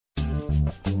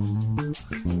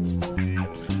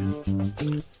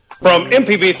From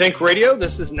MPB Think Radio,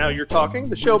 this is Now You're Talking,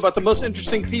 the show about the most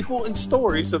interesting people and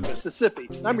stories of Mississippi.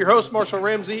 I'm your host, Marshall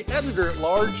Ramsey,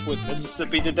 editor-at-large with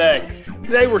Mississippi Today.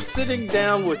 Today we're sitting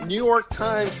down with New York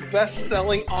Times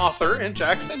best-selling author and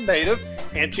Jackson native,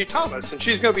 Angie Thomas, and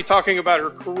she's going to be talking about her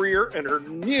career and her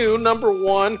new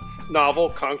 #1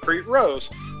 novel, Concrete Rose.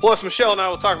 Plus, Michelle and I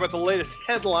will talk about the latest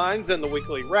headlines in the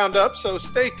weekly roundup, so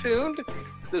stay tuned.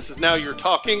 This is Now You're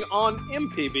Talking on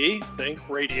MPB Think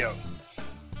Radio.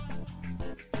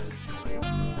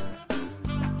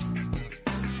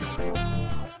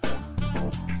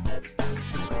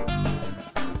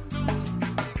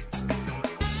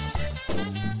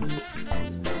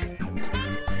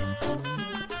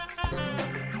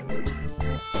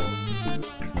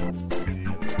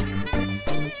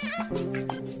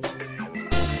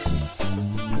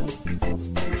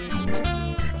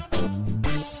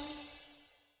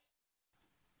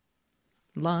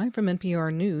 Live from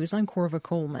NPR News, I'm Corva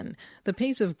Coleman. The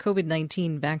pace of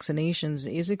COVID-19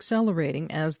 vaccinations is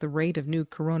accelerating as the rate of new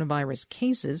coronavirus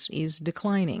cases is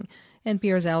declining.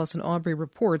 NPR's Allison Aubrey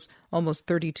reports almost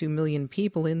 32 million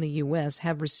people in the U.S.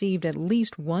 have received at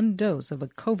least one dose of a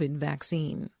COVID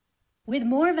vaccine. With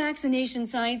more vaccination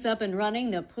sites up and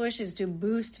running, the push is to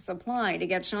boost supply to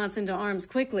get shots into arms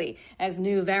quickly. As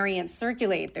new variants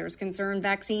circulate, there's concern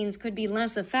vaccines could be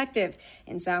less effective.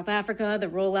 In South Africa, the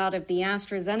rollout of the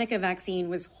AstraZeneca vaccine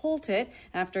was halted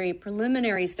after a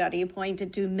preliminary study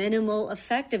pointed to minimal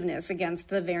effectiveness against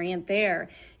the variant there.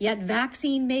 Yet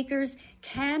vaccine makers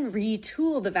can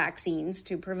retool the vaccines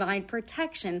to provide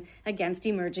protection against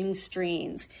emerging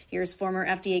strains. Here's former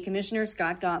FDA Commissioner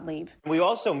Scott Gottlieb. We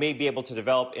also may be able to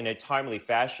develop in a timely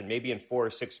fashion, maybe in 4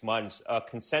 or 6 months, a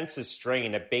consensus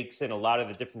strain that bakes in a lot of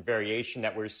the different variation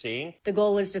that we're seeing. The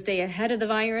goal is to stay ahead of the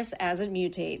virus as it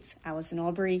mutates. Allison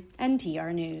Aubrey,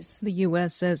 NPR News. The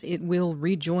U.S. says it will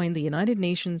rejoin the United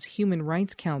Nations Human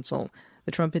Rights Council.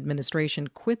 The Trump administration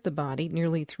quit the body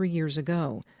nearly 3 years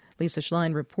ago. Lisa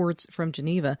Schlein reports from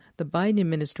Geneva. The Biden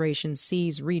administration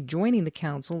sees rejoining the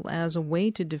council as a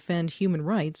way to defend human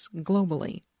rights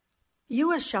globally.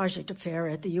 U.S. Chargé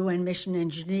d'Affaires at the UN mission in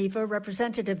Geneva,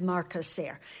 Representative Marc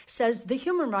Casser, says the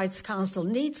Human Rights Council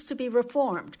needs to be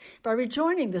reformed. By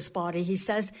rejoining this body, he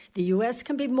says the U.S.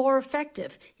 can be more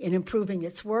effective in improving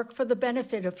its work for the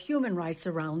benefit of human rights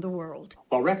around the world.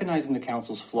 While recognizing the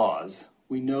Council's flaws,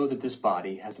 we know that this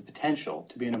body has the potential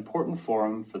to be an important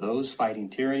forum for those fighting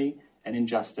tyranny and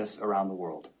injustice around the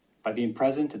world. By being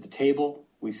present at the table,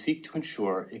 we seek to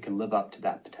ensure it can live up to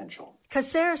that potential.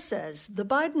 Casser says the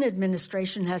Biden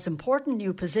administration has important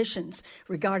new positions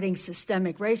regarding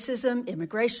systemic racism,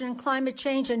 immigration, climate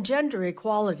change, and gender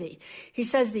equality. He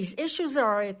says these issues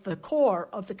are at the core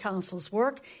of the Council's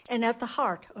work and at the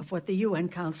heart of what the UN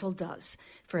Council does.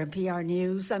 For NPR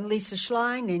News, I'm Lisa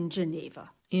Schlein in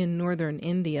Geneva. In northern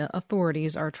India,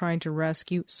 authorities are trying to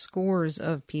rescue scores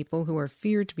of people who are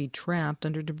feared to be trapped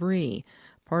under debris.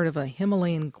 Part of a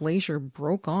Himalayan glacier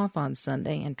broke off on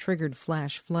Sunday and triggered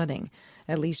flash flooding.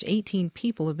 At least 18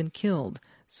 people have been killed.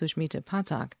 Sushmita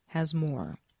Pathak has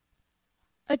more.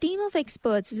 A team of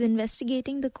experts is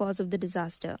investigating the cause of the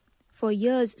disaster. For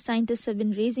years, scientists have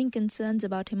been raising concerns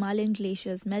about Himalayan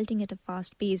glaciers melting at a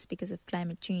fast pace because of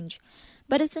climate change.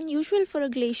 But it's unusual for a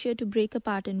glacier to break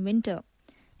apart in winter.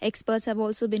 Experts have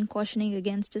also been cautioning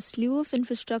against a slew of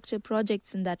infrastructure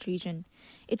projects in that region.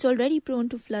 It's already prone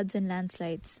to floods and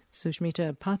landslides.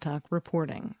 Sushmita Pathak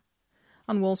reporting.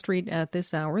 On Wall Street at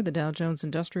this hour, the Dow Jones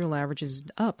Industrial Average is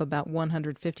up about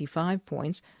 155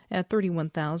 points at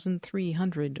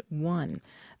 31,301.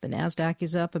 The Nasdaq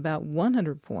is up about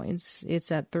 100 points.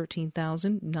 It's at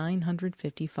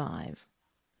 13,955.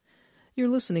 You're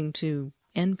listening to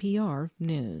NPR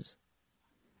News.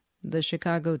 The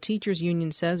Chicago Teachers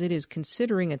Union says it is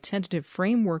considering a tentative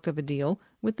framework of a deal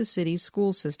with the city's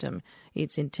school system.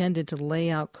 It's intended to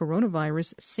lay out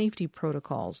coronavirus safety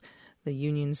protocols. The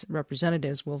union's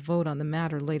representatives will vote on the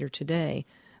matter later today.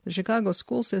 The Chicago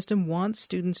school system wants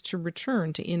students to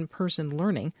return to in-person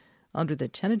learning. Under the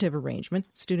tentative arrangement,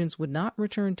 students would not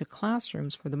return to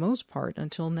classrooms for the most part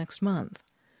until next month.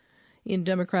 In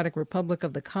Democratic Republic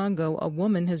of the Congo, a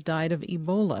woman has died of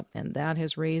Ebola, and that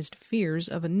has raised fears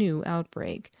of a new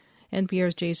outbreak.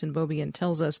 NPR's Jason Beaubien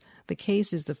tells us the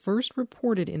case is the first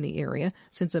reported in the area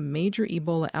since a major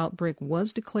Ebola outbreak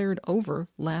was declared over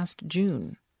last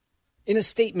June. In a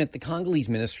statement, the Congolese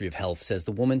Ministry of Health says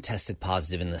the woman tested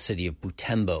positive in the city of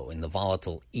Butembo in the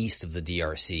volatile east of the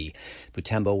DRC.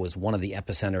 Butembo was one of the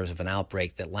epicenters of an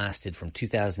outbreak that lasted from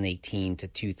 2018 to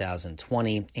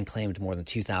 2020 and claimed more than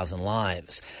 2,000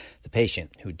 lives. The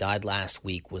patient, who died last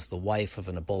week, was the wife of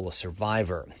an Ebola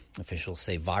survivor. Officials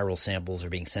say viral samples are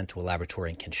being sent to a laboratory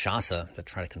in Kinshasa to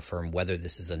try to confirm whether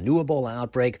this is a new Ebola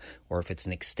outbreak or if it's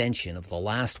an extension of the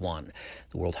last one.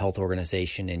 The World Health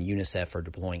Organization and UNICEF are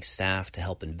deploying staff to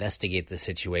help investigate the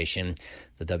situation.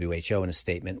 The WHO, in a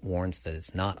statement, warns that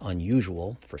it's not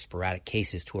unusual for sporadic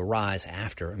cases to arise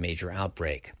after a major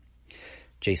outbreak.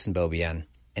 Jason Beaubien,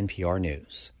 NPR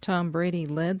News. Tom Brady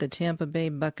led the Tampa Bay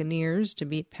Buccaneers to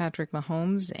beat Patrick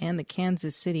Mahomes and the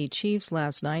Kansas City Chiefs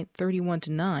last night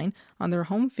 31-9 on their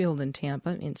home field in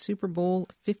Tampa in Super Bowl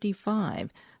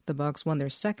 55. The Bucs won their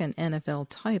second NFL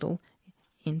title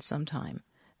in some time.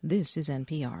 This is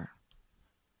NPR.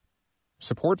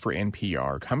 Support for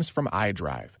NPR comes from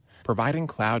iDrive, providing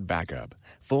cloud backup,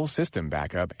 full system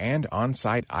backup, and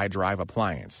on-site iDrive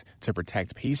appliance to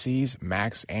protect PCs,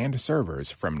 Macs, and servers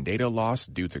from data loss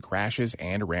due to crashes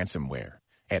and ransomware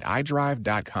at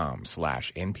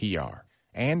iDrive.com/NPR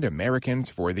and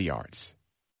Americans for the Arts.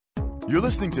 You're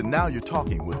listening to Now You're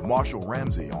Talking with Marshall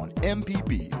Ramsey on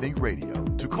MPB Think Radio.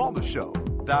 To call the show,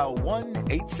 dial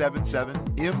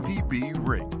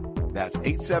 1-877-MPB-RING. That's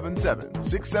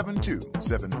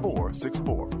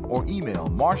 877-672-7464 or email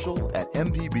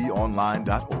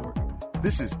marshall@mpbonline.org.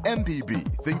 This is MPB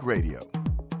Think Radio.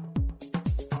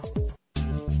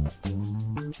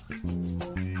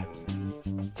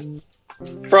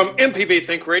 From MPB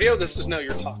Think Radio, this is Now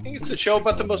You're Talking. It's a show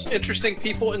about the most interesting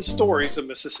people and stories of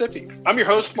Mississippi. I'm your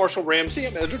host, Marshall Ramsey.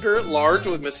 I'm editor-at-large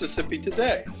with Mississippi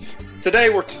Today.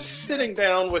 Today, we're sitting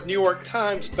down with New York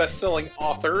Times bestselling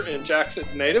author and Jackson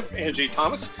native, Angie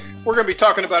Thomas. We're going to be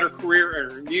talking about her career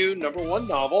and her new #1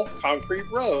 novel, Concrete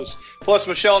Rose. Plus,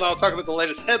 Michelle and I will talk about the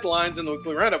latest headlines in the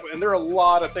weekly roundup. And there are a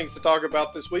lot of things to talk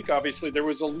about this week. Obviously, there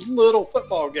was a little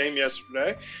football game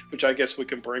yesterday, which I guess we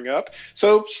can bring up.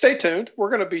 So stay tuned. We're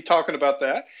going to be talking about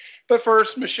that. But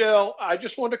first, Michelle, I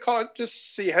just wanted to call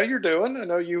just see how you're doing. I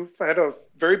know you've had a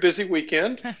very busy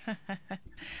weekend.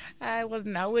 I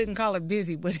wouldn't call it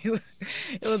busy, but it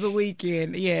was a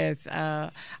weekend. Yes.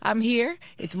 I'm here.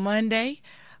 It's Monday,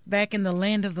 back in the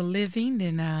land of the living,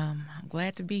 and I'm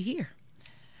glad to be here.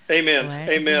 Amen.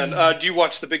 Amen. Do you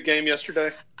watch the big game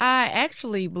yesterday? I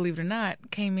actually, believe it or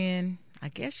not, came in, I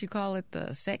guess you call it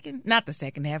not the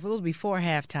second half. It was before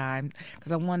halftime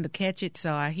because I wanted to catch it,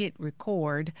 so I hit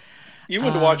record. You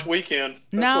wanted to watch Weekend.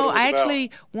 No, I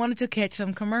actually wanted to catch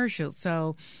some commercials,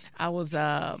 so I was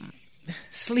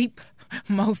sleep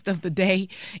most of the day,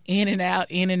 in and out.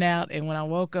 And when I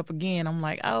woke up again, I'm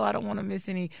like, oh, I don't want to miss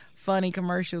any funny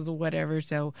commercials or whatever.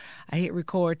 So I hit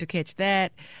record to catch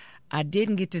that. I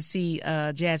didn't get to see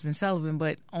Jasmine Sullivan,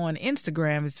 but on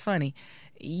Instagram, it's funny.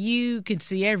 You can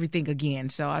see everything again.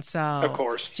 So I saw, of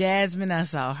course, Jasmine. I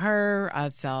saw her. I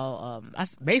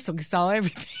basically saw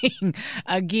everything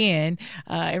again.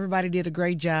 Everybody did a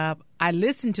great job. I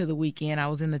listened to The Weeknd. I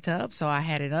was in the tub, so I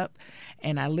had it up,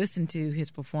 and I listened to his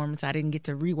performance. I didn't get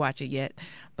to rewatch it yet,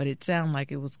 but it sounded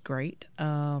like it was great.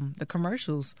 The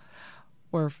commercials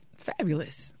were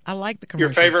fabulous. I like the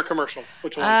commercials. Your favorite commercial?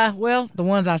 Which one? Well, the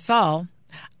ones I saw.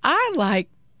 I like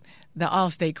the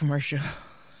Allstate commercial.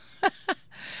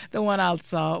 The one I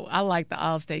saw, I like the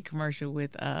Allstate commercial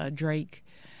with Drake.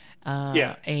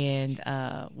 And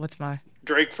what's my...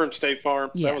 Drake from State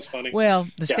Farm. Yeah. That was funny. Well,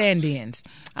 the stand-ins.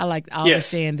 I liked all the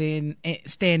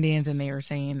stand-ins, and they were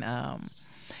saying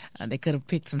they could have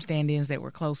picked some stand-ins that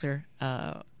were closer,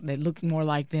 that looked more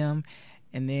like them.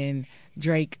 And then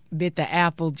Drake bit the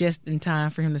apple just in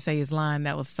time for him to say his line.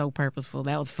 That was so purposeful.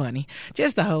 That was funny.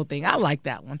 Just the whole thing. I like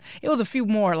that one. It was a few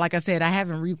more. Like I said, I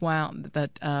haven't rewound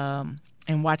that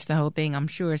and watched the whole thing. I'm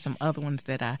sure some other ones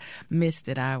that I missed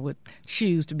that I would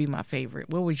choose to be my favorite.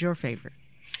 What was your favorite?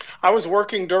 I was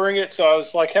working during it, so I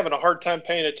was like having a hard time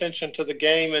paying attention to the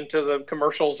game and to the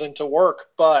commercials and to work.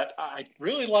 But I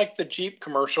really liked the Jeep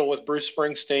commercial with Bruce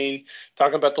Springsteen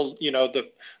talking about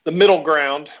the middle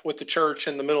ground with the church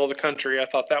in the middle of the country. I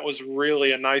thought that was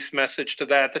really a nice message to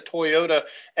that. The Toyota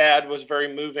ad was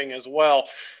very moving as well.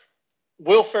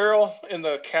 Will Ferrell in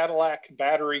the Cadillac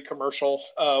battery commercial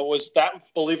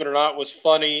believe it or not, was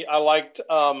funny. I liked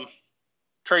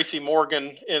Tracy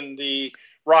Morgan in the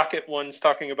Rocket ones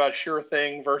talking about Sure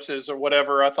Thing versus or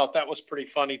whatever. I thought that was pretty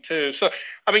funny too. So,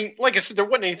 I mean, like I said, there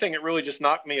wasn't anything that really just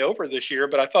knocked me over this year,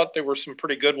 but I thought there were some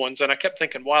pretty good ones. And I kept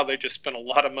thinking, wow, they just spent a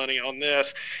lot of money on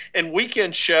this. And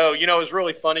Weekend Show, it was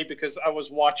really funny because I was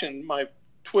watching my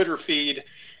Twitter feed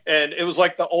And it was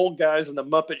like the old guys in the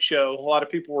Muppet Show. A lot of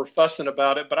people were fussing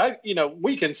about it, but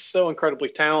Weekend's so incredibly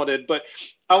talented, but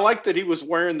I like that he was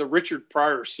wearing the Richard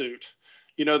Pryor suit.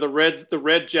 The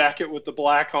red jacket with the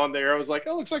black on there. I was like,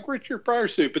 oh, it looks like Richard Pryor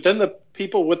suit. But then the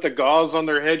people with the gauze on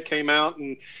their head came out,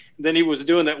 and then he was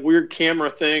doing that weird camera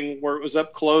thing where it was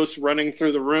up close running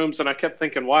through the rooms. And I kept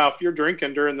thinking, wow, if you're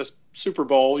drinking during this Super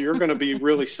Bowl, you're going to be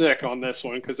really sick on this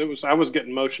one, because I was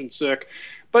getting motion sick.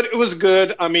 But it was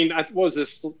good. I mean, was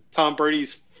this Tom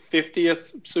Brady's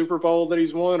 50th Super Bowl that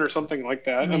he's won or something like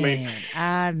that?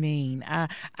 I'm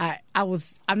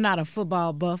not a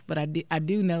football buff, but I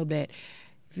do know that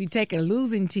if you take a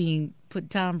losing team, put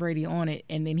Tom Brady on it,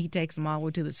 and then he takes them all the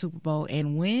way to the Super Bowl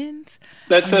and wins,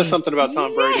 that says something about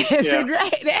Tom Brady. Yes,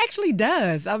 it actually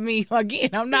does. I mean,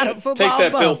 again, I'm not a football buff. Take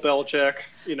that, buff. Bill Belichick.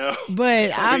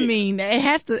 But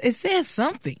it says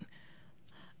something.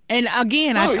 And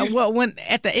again, when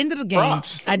at the end of the game,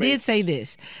 I did say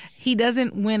this: he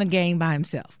doesn't win a game by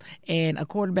himself, and a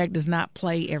quarterback does not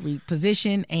play every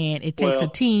position, and it takes a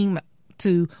team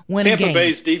to win a game. Tampa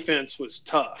Bay's defense was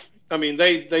tough. I mean,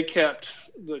 they kept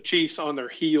the Chiefs on their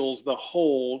heels the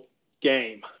whole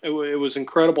game. It was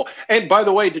incredible. And by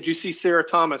the way, did you see Sarah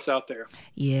Thomas out there?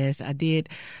 Yes, I did.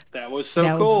 That was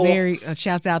so cool. Was very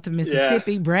shouts out to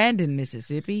Mississippi, Brandon,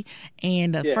 Mississippi,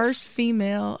 and the first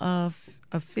female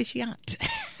officiant.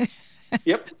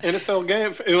 Yep,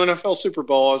 NFL Super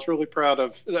Bowl. I was really proud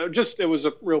of. It was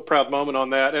a real proud moment on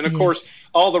that. And of course,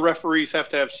 all the referees have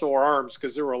to have sore arms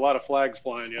because there were a lot of flags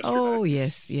flying yesterday. Oh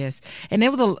yes, and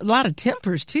there was a lot of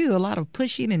tempers too, a lot of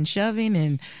pushing and shoving,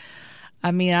 and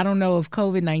I mean, I don't know if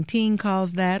COVID-19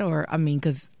 caused that, or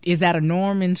because is that a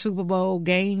norm in Super Bowl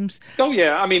games? Oh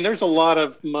yeah, I mean, there's a lot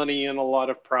of money and a lot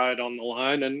of pride on the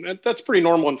line, and that's pretty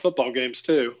normal in football games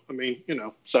too. I mean,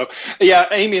 so yeah,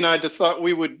 Amy and I just thought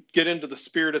we would get into the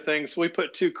spirit of things. So we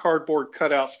put 2 cardboard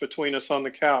cutouts between us on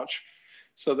the couch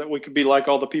so that we could be like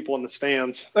all the people in the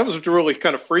stands. That was really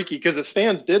kind of freaky because the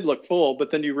stands did look full, but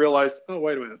then you realized, oh,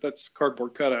 wait a minute, that's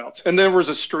cardboard cutouts. And there was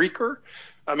a streaker.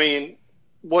 I mean,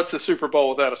 what's a Super Bowl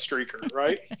without a streaker,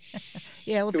 right?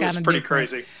 Yeah, it was pretty different.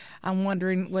 Crazy. I'm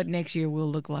wondering what next year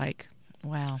will look like.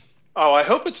 Wow. Oh, I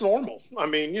hope it's normal. I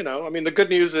mean, the good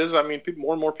news is,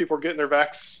 more and more people are getting their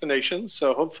vaccinations,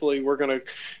 so hopefully we're going to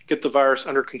get the virus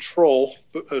under control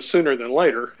sooner than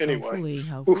later. Anyway,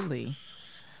 hopefully.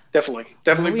 Definitely.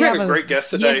 We have a great guest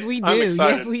today. Yes, we do.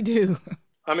 Yes, we do.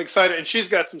 I'm excited, and she's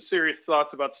got some serious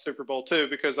thoughts about the Super Bowl too,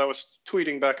 because I was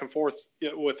tweeting back and forth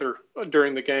with her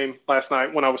during the game last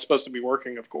night when I was supposed to be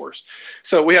working, of course.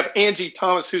 So we have Angie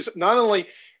Thomas, who's not only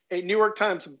a New York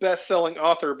Times best-selling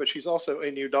author, but she's also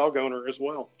a new dog owner as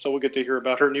well. So we'll get to hear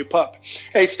about her new pup.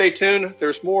 Hey, stay tuned.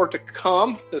 There's more to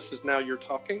come. This is Now You're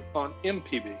Talking on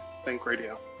MPB Think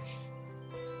Radio.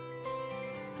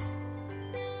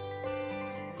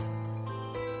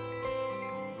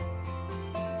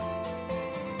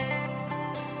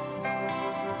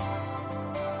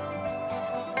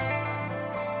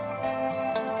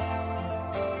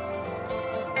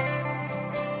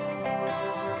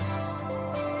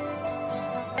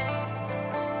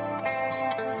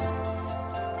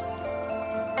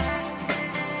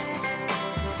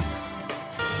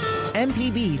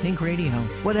 MPB Think Radio.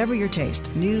 Whatever your taste,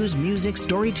 news, music,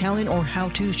 storytelling, or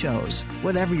how-to shows.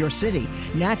 Whatever your city,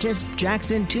 Natchez,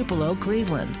 Jackson, Tupelo,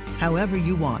 Cleveland. However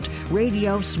you want.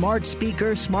 Radio, smart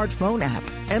speaker, smartphone app.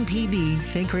 MPB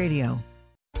Think Radio.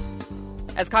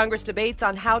 As Congress debates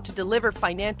on how to deliver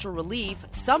financial relief,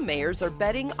 some mayors are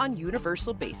betting on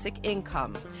universal basic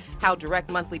income. How direct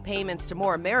monthly payments to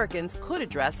more Americans could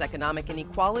address economic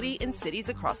inequality in cities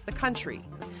across the country.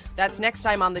 That's next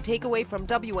time on The Takeaway from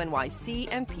WNYC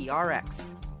and PRX.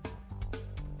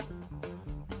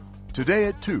 Today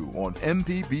at 2 on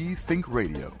MPB Think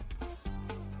Radio.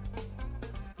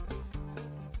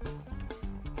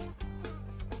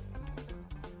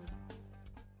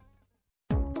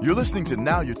 You're listening to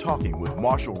Now You're Talking with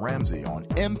Marshall Ramsey on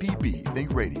MPB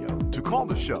Think Radio. To call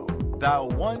the show, dial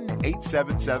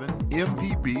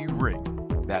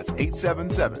 1-877-MPB-RING. That's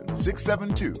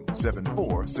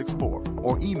 877-672-7464.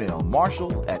 Or email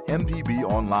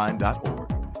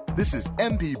marshall@mpbonline.org. This is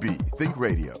MPB Think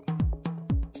Radio.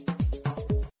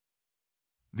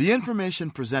 The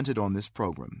information presented on this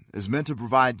program is meant to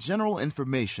provide general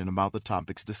information about the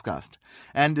topics discussed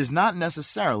and is not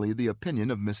necessarily the opinion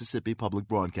of Mississippi Public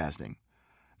Broadcasting.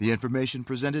 The information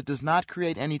presented does not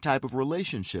create any type of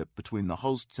relationship between the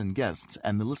hosts and guests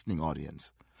and the listening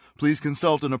audience. Please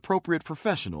consult an appropriate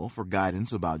professional for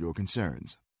guidance about your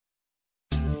concerns.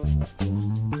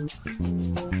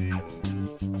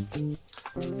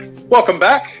 Welcome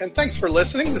back, and thanks for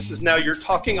listening. This is Now You're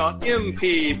Talking on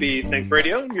MPB Think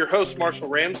Radio. I'm your host, Marshall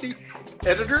Ramsey,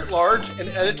 editor-at-large and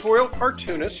editorial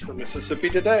cartoonist for Mississippi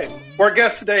Today. Our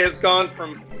guest today has gone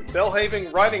from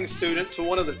Belhaven writing student to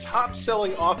one of the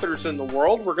top-selling authors in the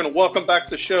world. We're going to welcome back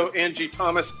to the show Angie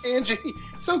Thomas. Angie,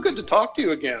 so good to talk to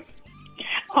you again.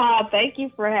 Thank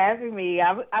you for having me.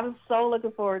 I'm so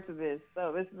looking forward to this.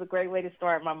 So this is a great way to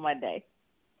start my Monday.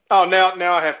 Oh,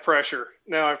 now I have pressure.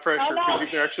 Now I have pressure Oh, no. because you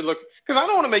can actually look. Because I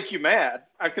don't want to make you mad.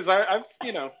 Because I've.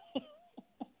 You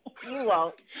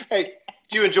won't. Hey,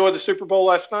 did you enjoy the Super Bowl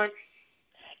last night?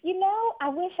 I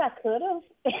wish I could have.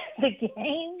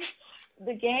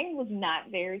 The game was not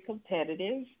very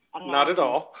competitive. Not at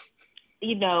all.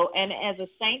 And as a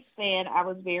Saints fan, I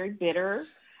was very bitter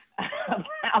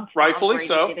about Rightfully Tom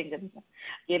so. Brady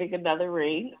getting another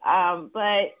ring.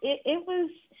 But it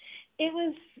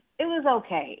was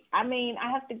okay. I mean,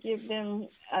 I have to give them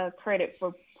credit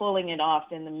for pulling it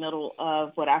off in the middle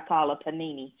of what I call a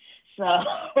panini.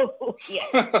 So,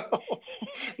 yeah.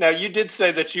 Now, you did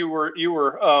say that you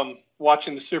were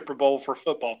watching the Super Bowl for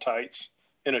football tights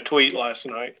in a tweet last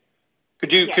night.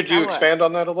 Could you expand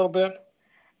on that a little bit?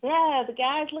 Yeah, the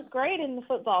guys look great in the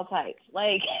football tights.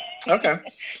 Okay.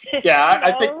 Yeah,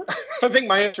 I think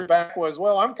my answer back was,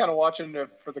 well, I'm kind of watching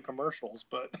it for the commercials,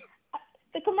 but.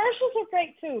 The commercials are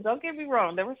great too. Don't get me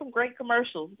wrong; there were some great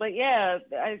commercials. But yeah,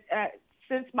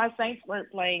 since my Saints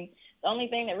weren't playing, the only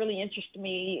thing that really interested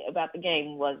me about the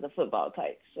game was the football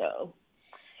tights. So,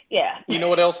 yeah. You know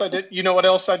what else I did? You know what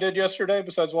else I did yesterday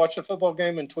besides watch the football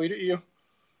game and tweet at you?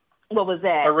 What was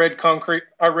that? I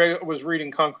was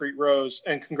reading Concrete Rose,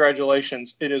 and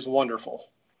congratulations, it is wonderful.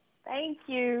 Thank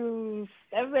you.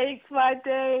 That makes my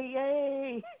day.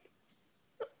 Yay.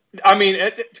 I mean,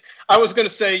 I was going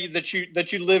to say that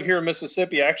you live here in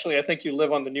Mississippi. Actually, I think you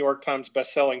live on the New York Times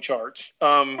best-selling charts.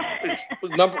 It's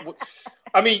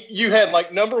you had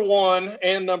like number 1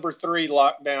 and number 3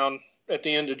 locked down at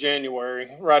the end of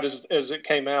January, right as it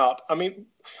came out. I mean,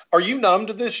 are you numb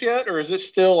to this yet, or is it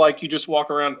still like you just walk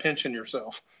around pinching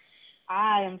yourself?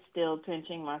 I am still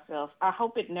pinching myself. I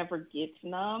hope it never gets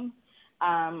numb.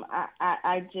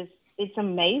 It's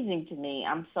amazing to me.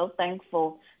 I'm so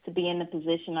thankful to be in the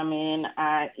position I'm in.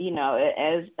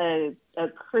 As a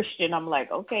Christian, I'm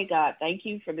like, okay, God, thank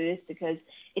you for this because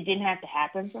it didn't have to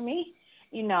happen for me,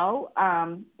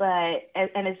 But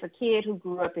as a kid who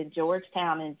grew up in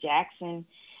Georgetown and Jackson,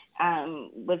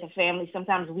 with a family,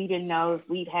 sometimes we didn't know if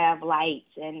we'd have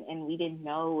lights and we didn't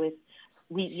know if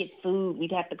we'd get food.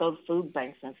 We'd have to go to food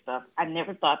banks and stuff. I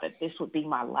never thought that this would be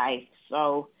my life.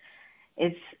 So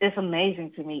it's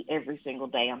amazing to me every single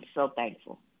day. I'm so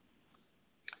thankful.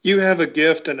 You have a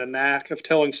gift and a knack of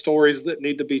telling stories that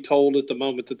need to be told at the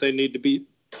moment that they need to be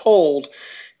told.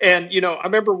 And, I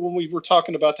remember when we were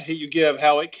talking about The Hate U Give,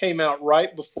 how it came out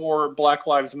right before Black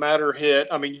Lives Matter hit.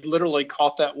 I mean, you literally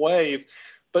caught that wave.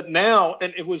 But now,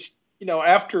 and it was,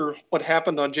 after what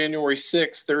happened on January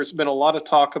 6th, there's been a lot of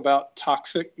talk about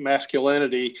toxic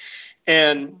masculinity.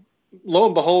 And lo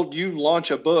and behold, you launch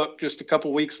a book just a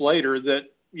couple weeks later that,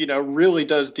 really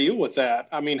does deal with that.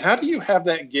 I mean, how do you have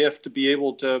that gift to be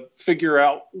able to figure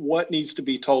out what needs to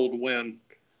be told when?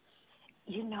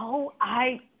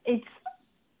 I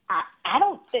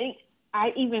don't think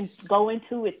I even go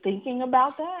into it thinking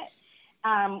about that.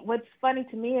 What's funny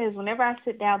to me is whenever I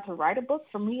sit down to write a book,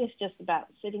 for me, it's just about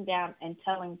sitting down and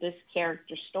telling this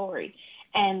character's story.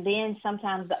 And then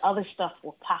sometimes the other stuff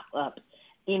will pop up.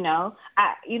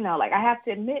 I have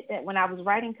to admit that when I was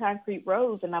writing Concrete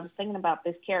Rose and I was thinking about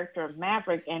this character of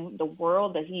Maverick and the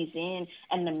world that he's in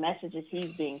and the messages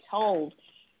he's being told,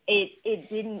 it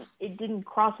didn't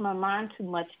cross my mind too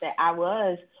much that I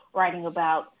was writing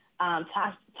about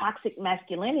toxic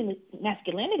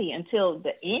masculinity until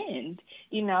the end,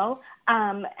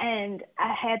 and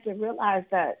I had to realize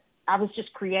that I was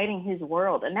just creating his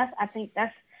world. And I think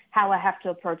that's how I have to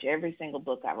approach every single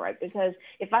book I write, because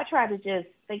if I try to just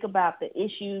think about the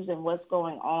issues and what's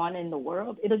going on in the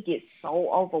world, it'll get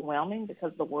so overwhelming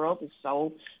because the world is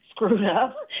so screwed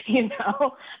up,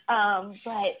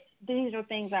 but these are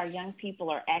things our young people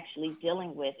are actually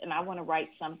dealing with. And I want to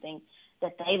write something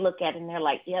that they look at and they're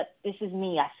like, yep, this is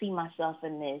me. I see myself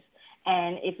in this.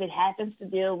 And if it happens to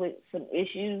deal with some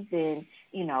issues, then,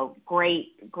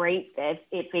 great if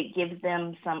it gives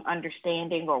them some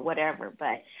understanding or whatever.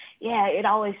 But, yeah, it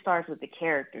always starts with the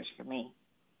characters for me.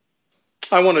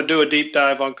 I want to do a deep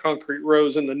dive on Concrete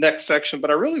Rose in the next section, but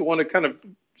I really want to kind of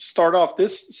start off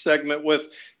this segment with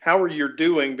how are you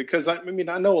doing? Because, I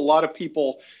know a lot of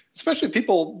people, especially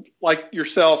people like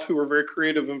yourself who are very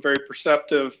creative and very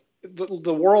perceptive,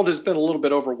 the world has been a little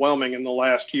bit overwhelming in the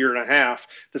last year and a half,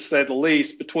 to say the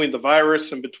least, between the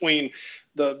virus and between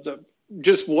the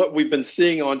just what we've been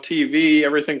seeing on TV,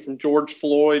 everything from George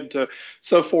Floyd to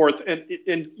so forth.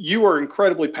 And you are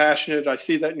incredibly passionate. I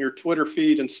see that in your Twitter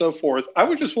feed and so forth. I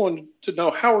was just wanting to know,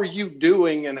 how are you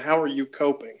doing and how are you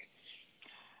coping?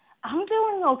 I'm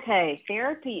doing okay.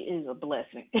 Therapy is a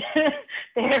blessing.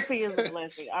 Therapy is a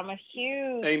blessing. I'm a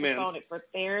huge proponent for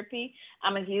therapy.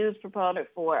 I'm a huge proponent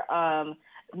for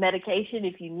medication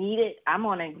if you need it. I'm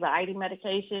on anxiety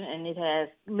medication, and it has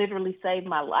literally saved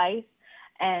my life.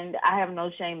 And I have no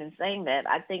shame in saying that.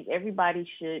 I think everybody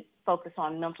should focus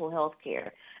on mental health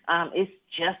care. It's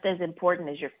just as important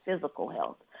as your physical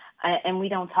health. And we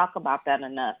don't talk about that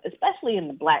enough, especially in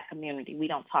the Black community. We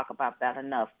don't talk about that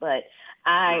enough. But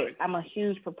I'm a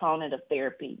huge proponent of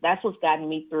therapy. That's what's gotten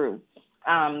me through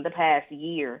the past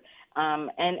year.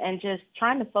 And just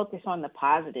trying to focus on the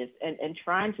positives and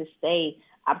trying to stay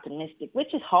optimistic,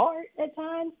 which is hard at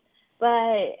times.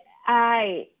 But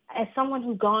as someone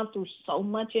who's gone through so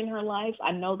much in her life,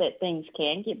 I know that things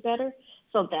can get better.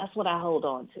 So that's what I hold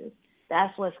on to.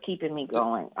 That's what's keeping me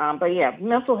going. But yeah,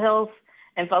 mental health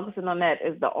and focusing on that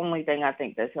is the only thing I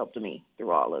think that's helped me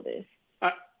through all of this.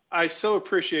 I so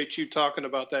appreciate you talking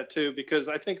about that too, because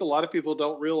I think a lot of people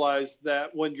don't realize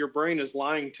that when your brain is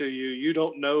lying to you, you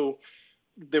don't know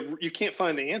that you can't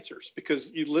find the answers,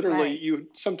 because you literally,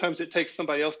 sometimes it takes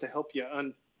somebody else to help you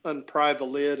unpry the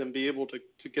lid and be able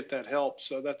to get that help.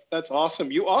 So that's awesome.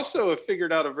 You also have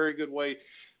figured out a very good way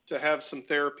to have some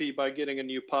therapy by getting a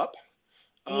new pup.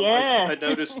 I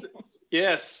noticed.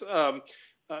 Yes.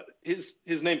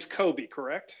 His name's Kobe,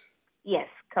 correct? Yes,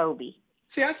 Kobe.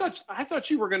 See, I thought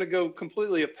you were going to go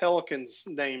completely a Pelicans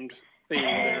named theme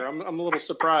there. I'm a little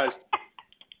surprised.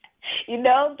 You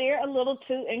know, they're a little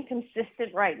too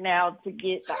inconsistent right now to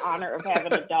get the honor of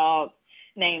having a dog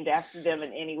named after them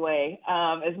in any way.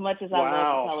 As much as I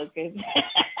love the Pelicans,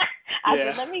 I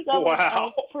said, let me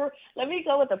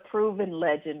go with a proven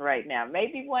legend right now.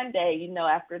 Maybe one day,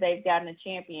 after they've gotten a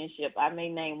championship, I may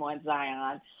name one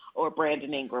Zion or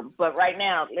Brandon Ingram. But right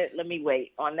now, let me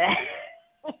wait on that.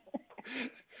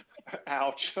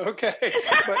 Ouch. Okay,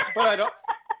 but I don't.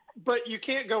 But you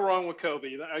can't go wrong with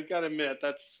Kobe. I got to admit,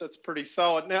 that's pretty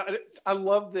solid. Now, I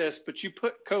love this, but you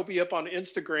put Kobe up on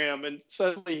Instagram, and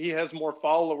suddenly he has more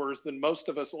followers than most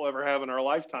of us will ever have in our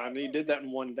lifetime. And he did that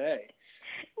in one day.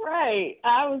 Right.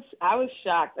 I was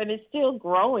shocked, and it's still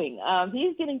growing.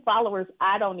 He's getting followers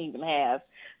I don't even have,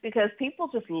 because people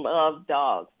just love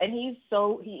dogs, and he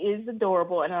is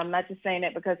adorable. And I'm not just saying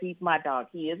that because he's my dog.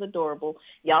 He is adorable.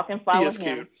 Y'all can follow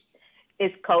him. Cute.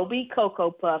 It's Kobe Cocoa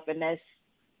Puff, and that's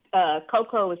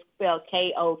Coco is spelled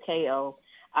Koko.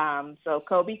 So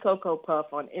Kobe Cocoa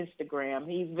Puff on Instagram.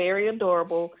 He's very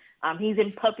adorable. He's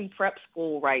in puppy prep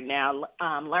school right now,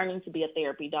 learning to be a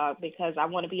therapy dog, because I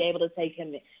want to be able to take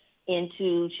him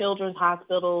into children's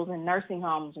hospitals and nursing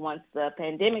homes once the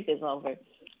pandemic is over.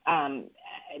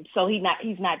 So he's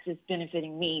not just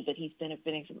benefiting me, but he's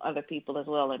benefiting some other people as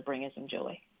well and bringing some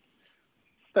joy.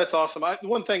 That's awesome.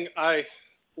 One thing I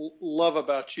love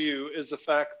about you is the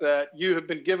fact that you have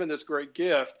been given this great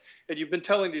gift and you've been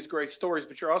telling these great stories,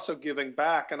 but you're also giving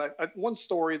back. And one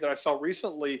story that I saw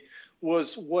recently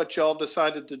was what y'all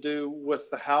decided to do with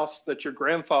the house that your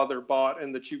grandfather bought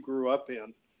and that you grew up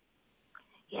in.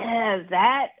 Yeah,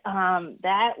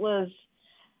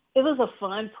 it was a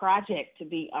fun project, to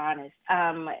be honest.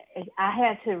 I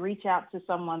had to reach out to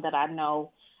someone that I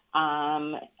know.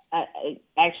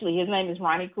 Actually, his name is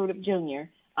Ronnie Crudup Jr.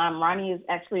 Ronnie is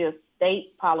actually a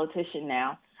state politician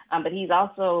now, but he's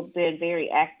also been very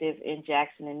active in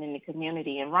Jackson and in the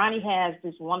community. And Ronnie has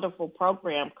this wonderful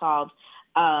program called,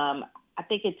 I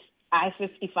think it's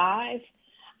I-55.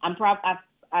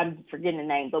 I'm forgetting the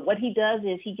name, but what he does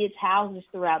is he gets houses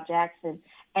throughout Jackson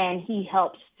and he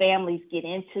helps families get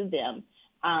into them.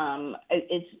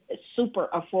 It's super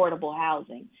affordable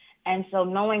housing. And so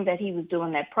knowing that he was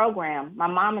doing that program, my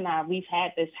mom and I, we've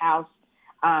had this house.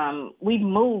 We've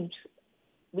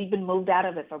been moved out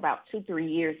of it for about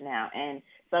 2-3 years now. And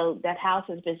so that house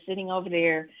has been sitting over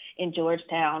there in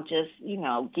Georgetown, just,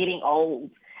 getting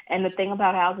old. And the thing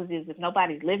about houses is if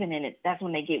nobody's living in it, that's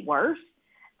when they get worse.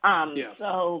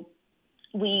 So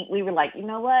we were like, you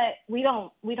know what? We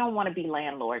don't want to be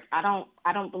landlords. I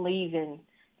don't believe in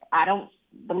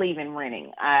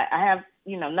renting. I have,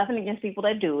 nothing against people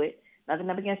that do it. Nothing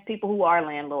up against people who are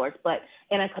landlords, but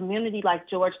in a community like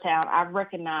Georgetown, I've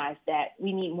recognized that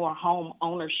we need more home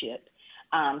ownership.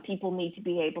 People need to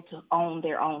be able to own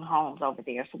their own homes over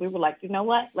there. So we were like, you know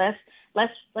what? Let's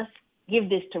give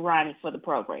this to Ronnie for the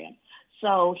program.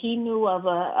 So he knew of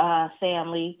a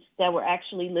family that were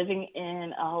actually living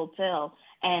in a hotel,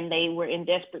 and they were in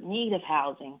desperate need of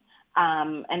housing.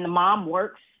 And the mom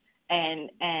works, and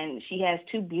she has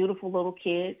 2 beautiful little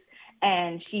kids,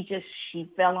 and she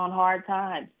fell on hard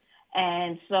times.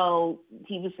 And so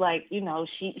he was like, you know,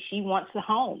 she wants a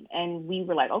home. And we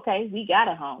were like, okay, we got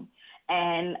a home.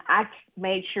 And I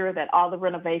made sure that all the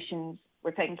renovations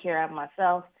were taken care of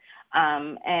myself.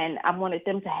 And I wanted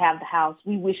them to have the house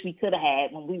we wish we could have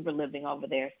had when we were living over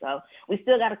there. So we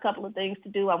still got a couple of things to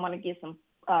do. I want to get some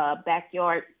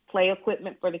backyard play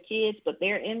equipment for the kids, but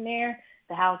they're in there.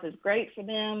 The house is great for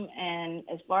them, and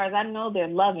as far as I know, they're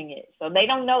loving it. So they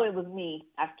don't know it was me.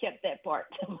 I've kept that part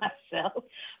to myself,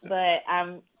 but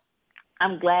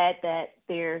I'm glad that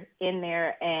they're in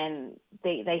there and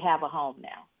they have a home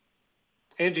now.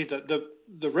 Angie,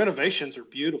 the renovations are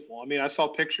beautiful. I mean, I saw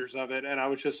pictures of it, and I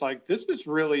was just like, this is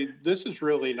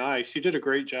really nice. You did a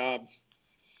great job.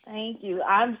 Thank you.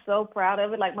 I'm so proud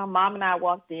of it. Like, my mom and I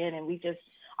walked in, and we just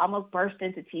almost burst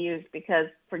into tears, because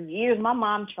for years my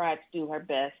mom tried to do her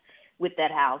best with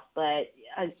that house, but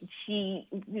she,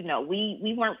 you know,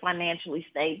 we weren't financially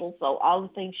stable, so all the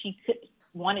things she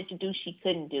wanted to do, she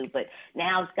couldn't do. But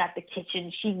now it's got the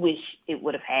kitchen she wished it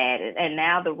would have had, and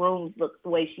now the rooms look the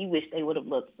way she wished they would have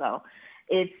looked. So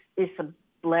it's a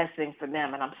blessing for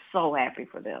them, and I'm so happy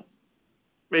for them.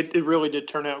 It really did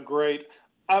turn out great.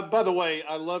 By the way,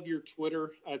 I love your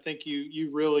Twitter. I think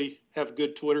you really have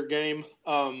good Twitter game.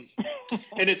 And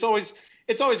it's always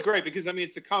great because, I mean,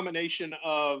 it's a combination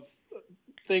of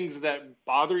things that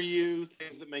bother you,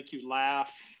 things that make you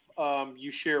laugh. You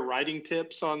share writing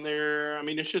tips on there. I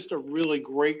mean, it's just a really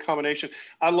great combination.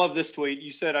 I love this tweet.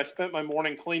 You said, I spent my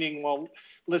morning cleaning while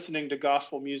listening to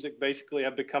gospel music. Basically,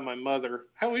 I've become my mother.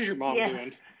 How is your mom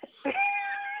doing?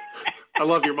 I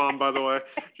love your mom, by the way,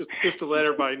 just to let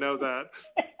everybody know that.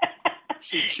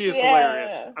 She is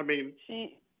hilarious. I mean, she's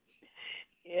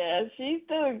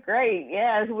doing great.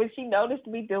 Yeah, when she noticed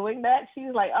me doing that, she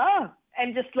was like, oh,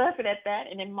 and just laughing at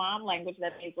that. And in mom language,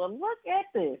 that means, well, look at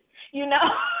this, you know.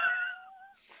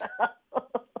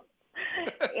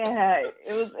 Yeah,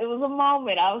 it was a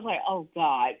moment. I was like, oh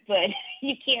God, but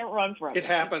you can't run from it. It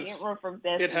happens. You can't run from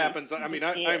destiny. It happens. I mean,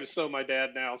 I'm so my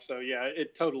dad now, so yeah,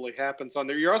 it totally happens on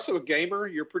there. You're also a gamer.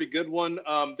 You're a pretty good one.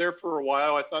 There for a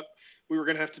while, I thought we were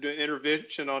going to have to do an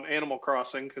intervention on Animal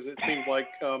Crossing, because it seemed like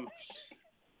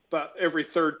about every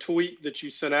third tweet that you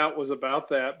sent out was about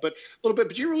that. But a little bit,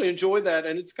 but you really enjoy that,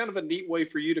 and it's kind of a neat way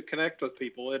for you to connect with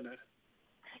people, isn't it?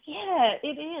 Yeah,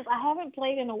 it is. I haven't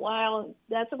played in a while.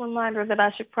 That's a reminder that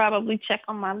I should probably check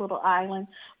on my little island.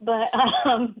 But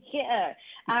yeah,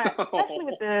 especially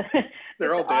with the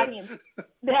they're all audience.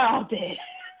 They're all dead.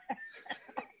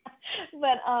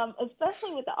 But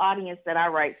especially with the audience that I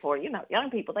write for, you know,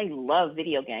 young people, they love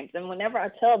video games. And whenever I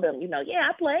tell them, you know, yeah,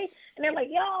 I play, and they're like,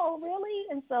 yo, really?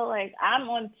 And so, like, I'm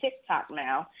on TikTok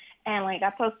now. And, like, I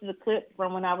posted a clip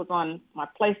from when I was on my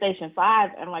PlayStation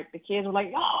 5, and, like, the kids were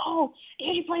like, yo,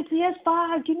 you play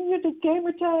PS5, give me your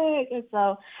gamer tag. And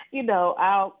so, you know,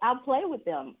 I'll play with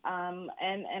them.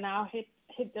 And I'll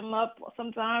hit them up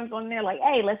sometimes on there, like,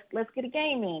 hey, let's get a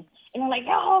game in. And I'm like,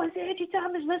 oh, it's Angie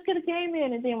Thomas, let's get a game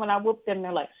in. And then when I whoop them,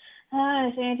 they're like,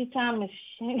 it's Angie Thomas,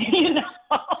 you know.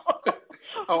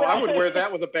 Oh, I would wear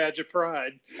that with a badge of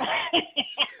pride.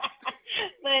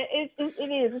 But it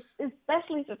is,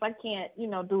 especially since I can't, you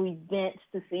know, do events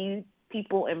to see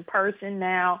people in person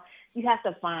now. You have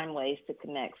to find ways to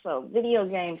connect. So video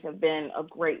games have been a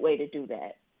great way to do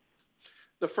that.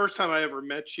 The first time I ever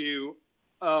met you,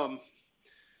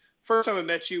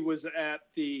 was at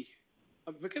the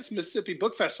Mississippi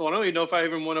Book Festival. I don't even know if I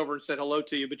even went over and said hello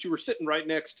to you, but you were sitting right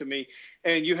next to me,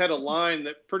 and you had a line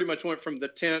that pretty much went from the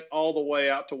tent all the way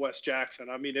out to West Jackson.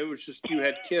 I mean, it was just, you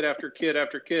had kid after kid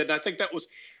after kid. And I think that was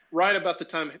right about the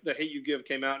time The Hate U Give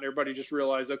came out, and everybody just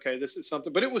realized, okay, this is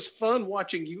something. But it was fun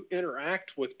watching you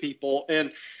interact with people,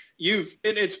 and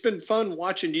it's been fun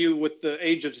watching you with the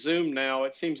age of Zoom now.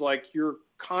 It seems like you're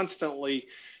constantly,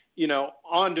 you know,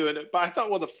 on doing it. But I thought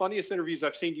one of the funniest interviews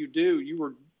I've seen you do, you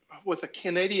were with a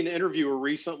Canadian interviewer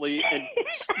recently, and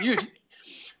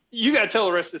you got to tell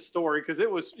the rest of the story, because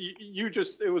it was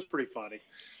pretty funny.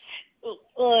 Look,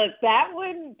 that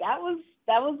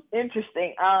was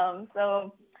interesting.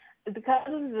 So because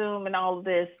of Zoom and all of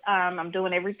this, I'm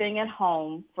doing everything at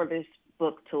home for this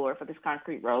book tour, for this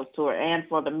Concrete Rose tour, and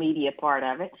for the media part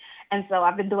of it. And so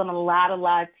I've been doing a lot of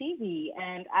live TV,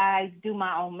 and I do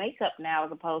my own makeup now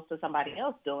as opposed to somebody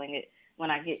else doing it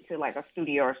when I get to like a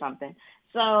studio or something.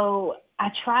 So I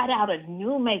tried out a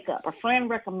new makeup. A friend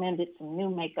recommended some new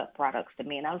makeup products to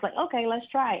me, and I was like, okay, let's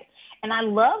try it. And I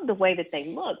loved the way that they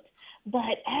looked,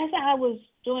 But as I was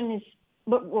doing this,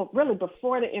 really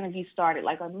before the interview started,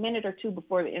 like a minute or two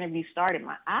before the interview started,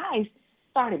 my eyes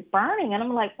started burning. And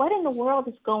I'm like, what in the world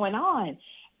is going on?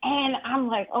 And I'm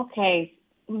like, okay,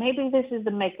 maybe this is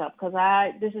the makeup, because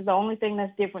this is the only thing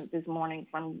that's different this morning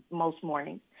from most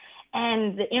mornings.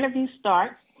 And the interview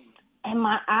starts, and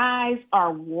my eyes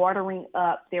are watering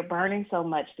up. They're burning so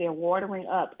much. They're watering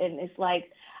up. And it's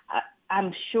like,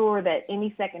 I'm sure that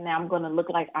any second now I'm going to look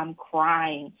like I'm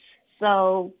crying.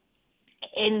 So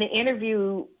in the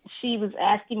interview, she was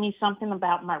asking me something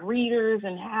about my readers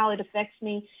and how it affects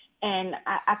me. And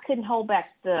I couldn't hold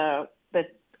back the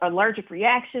allergic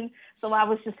reaction. So I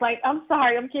was just like, I'm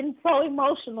sorry, I'm getting so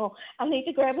emotional. I need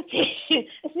to grab a tissue.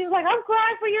 And she was like, I'm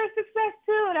crying for your success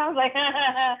too. And I was like,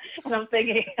 and I'm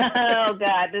thinking, oh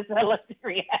God, this allergic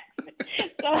reaction.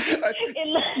 So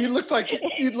you looked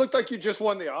like you just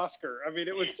won the Oscar. I mean,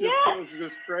 it was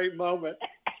this great moment.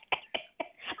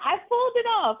 I pulled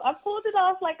it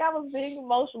off like I was being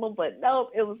emotional, but no,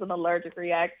 it was an allergic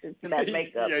reaction to that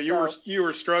makeup. Yeah, you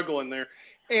were struggling there.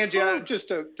 Angie, just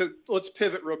to let's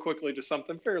pivot real quickly to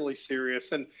something fairly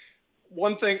serious. And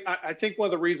one thing, I think one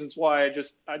of the reasons why I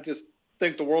just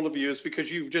think the world of you is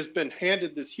because you've just been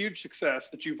handed this huge success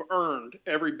that you've earned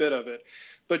every bit of it,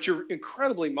 but you're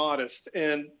incredibly modest.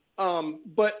 And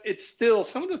but it's still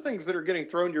some of the things that are getting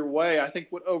thrown your way, I think,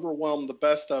 would overwhelm the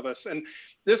best of us. And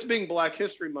this being Black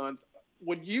History Month,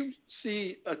 when you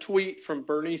see a tweet from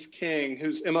Bernice King,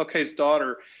 who's MLK's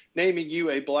daughter, naming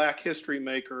you a Black history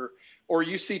maker, or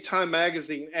you see Time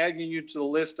Magazine adding you to the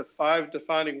list of of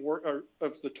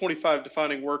the 25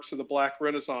 defining works of the Black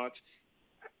Renaissance,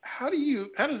 how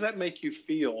does that make you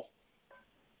feel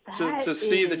to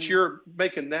see that you're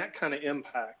making that kind of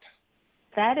impact?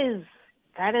 That is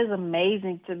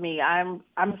amazing to me. I'm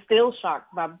still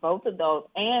shocked by both of those.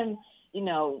 And, you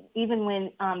know, even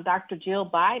when Dr. Jill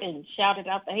Biden shouted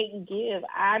out the hate you give,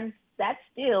 that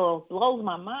still blows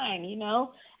my mind, you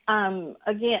know.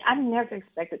 Again, I never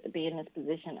expected to be in this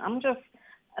position. I'm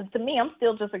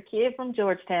still just a kid from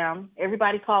Georgetown.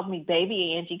 Everybody called me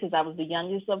Baby Angie because I was the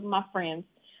youngest of my friends.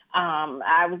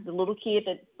 I was the little kid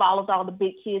that follows all the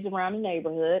big kids around the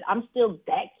neighborhood. I'm still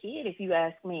that kid, if you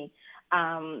ask me.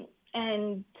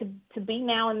 And to be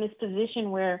now in this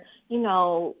position where, you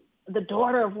know, the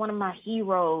daughter of one of my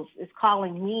heroes is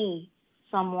calling me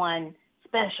someone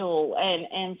special,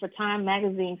 and for Time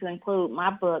Magazine to include my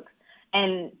book,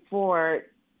 and for,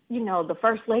 you know, the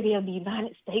First Lady of the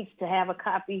United States to have a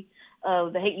copy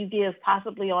of The Hate U Give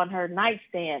possibly on her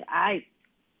nightstand. I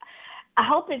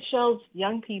hope it shows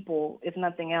young people, if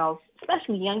nothing else,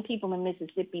 especially young people in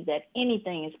Mississippi, that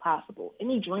anything is possible.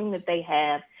 Any dream that they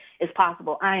have is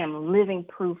possible. I am living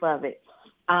proof of it.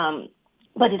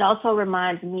 But it also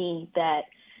reminds me that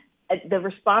the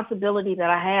responsibility that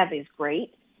I have is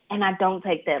great, and I don't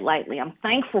take that lightly. I'm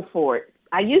thankful for it.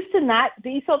 I used to not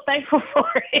be so thankful for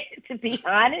it, to be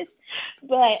honest,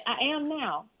 but I am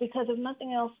now, because if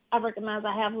nothing else, I recognize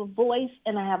I have a voice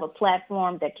and I have a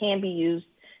platform that can be used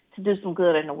to do some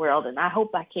good in the world, and I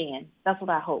hope I can. That's what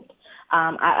I hope.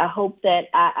 I hope that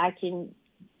I can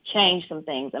change some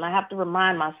things, and I have to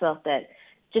remind myself that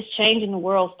just changing the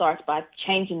world starts by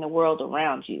changing the world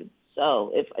around you.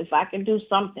 So if I can do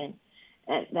something,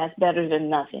 that's better than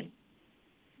nothing.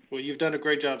 Well, you've done a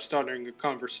great job starting a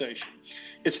conversation.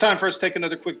 It's time for us to take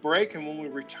another quick break, and when we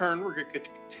return, we're going to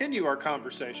continue our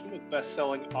conversation with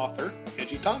best-selling author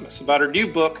Angie Thomas about her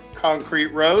new book,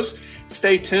 Concrete Rose.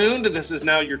 Stay tuned. This is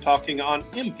Now You're Talking on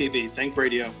MPB Think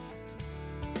Radio.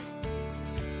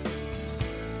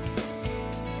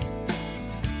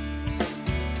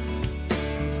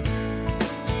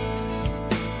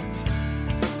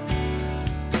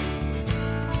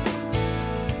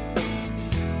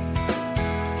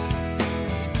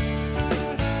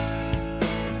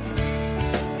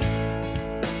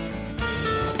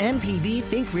 MPB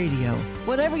Think Radio.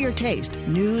 Whatever your taste,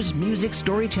 news, music,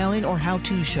 storytelling, or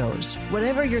how-to shows.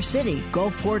 Whatever your city,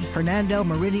 Gulfport, Hernando,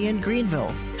 Meridian,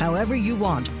 Greenville. However you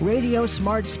want. Radio,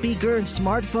 smart speaker,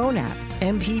 smartphone app.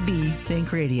 MPB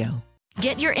Think Radio.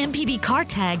 Get your MPB car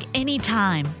tag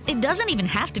anytime. It doesn't even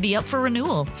have to be up for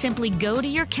renewal. Simply go to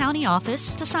your county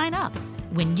office to sign up.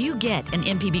 When you get an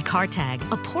MPB car tag,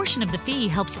 a portion of the fee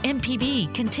helps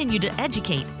MPB continue to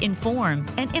educate, inform,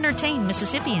 and entertain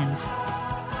Mississippians.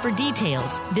 For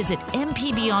details, visit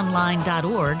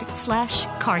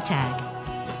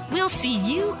mpbonline.org/cartag. We'll see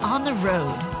you on the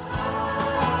road.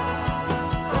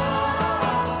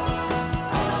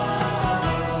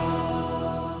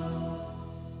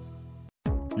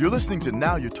 You're listening to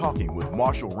Now You're Talking with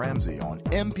Marshall Ramsey on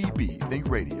MPB Think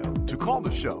Radio. To call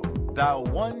the show, dial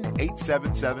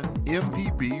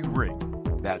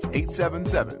 1-877-MPB-RING. That's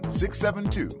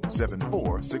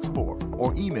 877-672-7464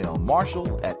 or email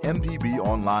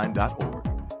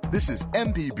marshall@mpbonline.org. This is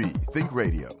MPB Think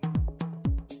Radio.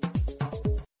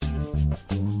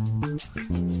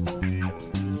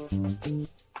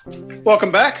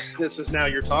 Welcome back. This is Now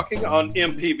You're Talking on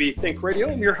MPB Think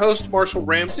Radio. I'm your host, Marshall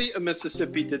Ramsey of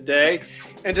Mississippi Today.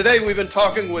 And today we've been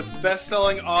talking with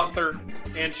best-selling author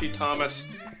Angie Thomas.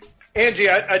 Angie,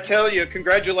 I tell you,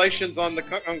 congratulations on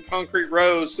Concrete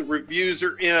Rose. The reviews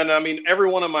are in. I mean, every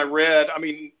one of them I read, I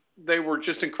mean, they were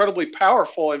just incredibly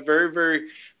powerful and very, very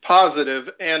positive.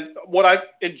 And what I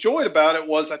enjoyed about it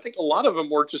was I think a lot of them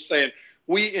were just saying,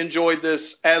 we enjoyed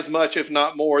this as much, if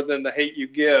not more, than The Hate U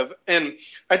Give. And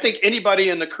I think anybody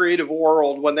in the creative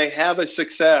world, when they have a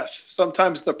success,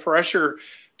 sometimes the pressure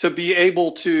to be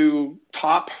able to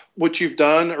top what you've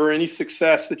done or any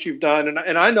success that you've done.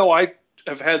 And I know I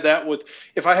have had that with,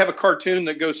 if I have a cartoon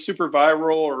that goes super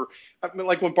viral, or I mean,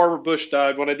 like when Barbara Bush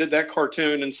died, when I did that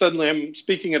cartoon and suddenly I'm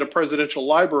speaking at a presidential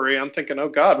library, I'm thinking, oh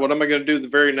God, what am I going to do the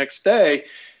very next day?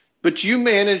 But you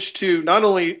managed to not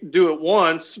only do it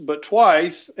once, but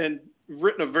twice, and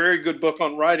written a very good book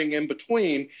on writing in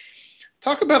between.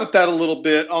 Talk about that a little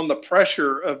bit on the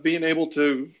pressure of being able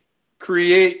to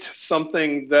create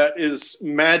something that is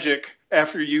magic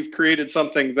after you've created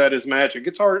something that is magic.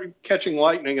 It's hard catching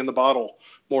lightning in the bottle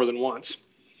more than once.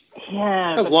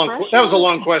 Yeah. That was a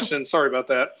long question. Sorry about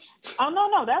that. Oh,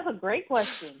 no, that's a great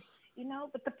question.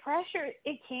 But the pressure,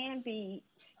 it can be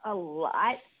a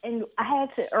lot, and I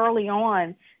had to early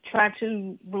on try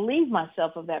to relieve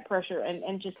myself of that pressure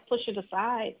and just push it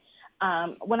aside.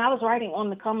 When I was writing On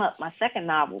the Come Up, my second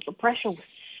novel, the pressure was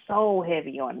so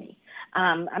heavy on me.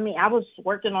 I was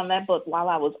working on that book while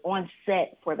I was on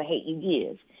set for The Hate U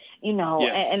Give,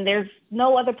 and there's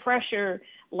no other pressure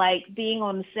like being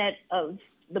on the set of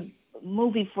the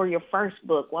movie for your first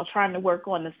book while trying to work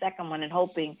on the second one and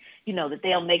hoping, that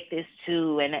they'll make this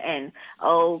too. And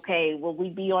okay, will we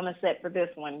be on a set for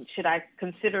this one? Should I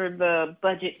consider the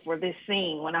budget for this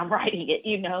scene when I'm writing it,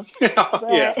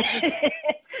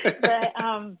 But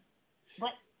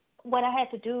what I had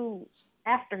to do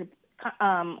after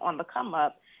On the Come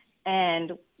Up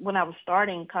and when I was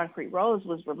starting Concrete Rose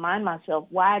was remind myself,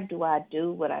 why do I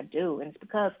do what I do? And it's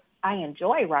because I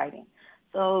enjoy writing.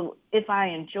 So if I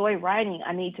enjoy writing,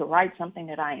 I need to write something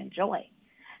that I enjoy.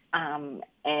 And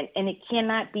it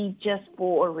cannot be just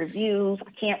for reviews.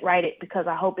 I can't write it because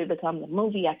I hope it becomes a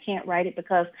movie. I can't write it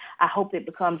because I hope it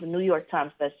becomes a New York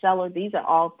Times bestseller. These are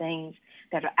all things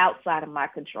that are outside of my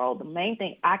control. The main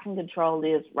thing I can control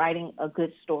is writing a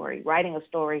good story, writing a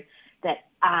story that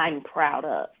I'm proud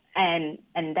of. And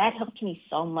that helped me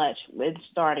so much with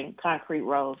starting Concrete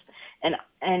Rose.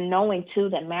 And knowing, too,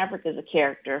 that Maverick is a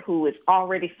character who is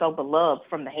already so beloved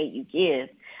from The Hate U Give,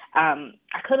 I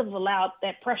could have allowed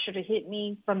that pressure to hit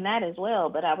me from that as well.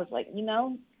 But I was like,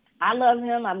 I love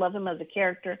him. I love him as a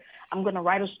character. I'm going to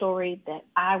write a story that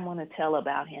I want to tell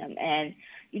about him. And,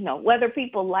 whether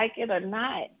people like it or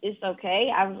not, it's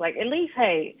okay. I was like, at least,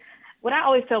 hey, what I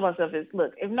always tell myself is,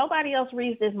 look, if nobody else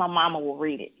reads this, my mama will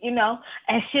read it, and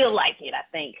she'll like it, I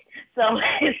think. So,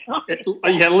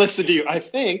 yeah, listen to you, I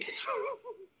think.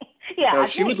 Yeah, no,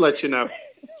 she would let you know.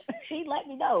 She'd let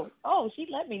me know. Oh, she'd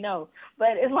let me know.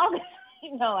 But as long as,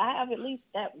 I have at least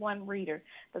that one reader,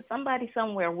 but somebody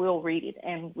somewhere will read it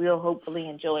and will hopefully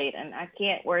enjoy it. And I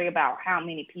can't worry about how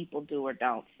many people do or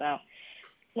don't. So,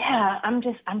 yeah, I'm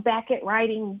back at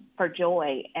writing for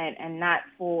joy and not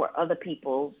for other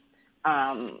people's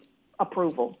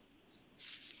approval.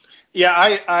 Yeah,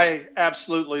 I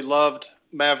absolutely loved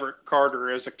Maverick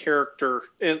Carter as a character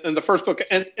in the first book,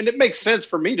 and it makes sense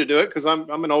for me to do it because I'm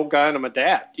an old guy and I'm a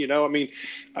dad. And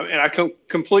I can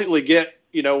completely get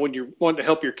when you want to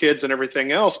help your kids and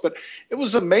everything else. But it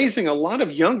was amazing. A lot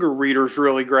of younger readers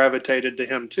really gravitated to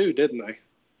him too, didn't they?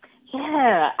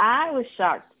 Yeah, I was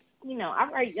shocked. I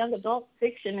write young adult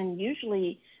fiction, and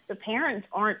usually the parents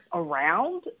aren't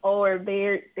around, or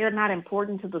they're not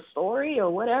important to the story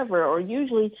or whatever, or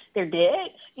usually they're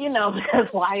dead,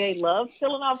 that's why they love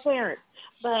killing off parents.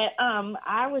 But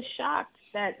I was shocked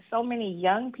that so many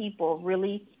young people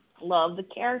really love the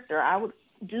character. I would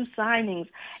do signings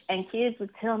and kids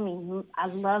would tell me, I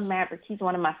love Maverick. He's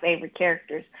one of my favorite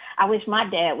characters. I wish my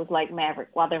dad was like Maverick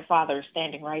while their father is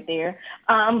standing right there.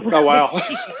 Oh, wow.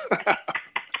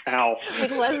 Ow.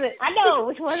 Which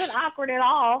wasn't awkward at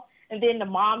all. And then the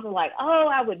moms were like, oh,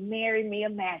 I would marry me a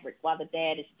Maverick while the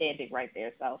dad is standing right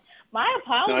there. So my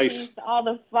apologies to all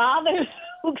the fathers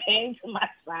who came to my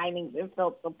signings and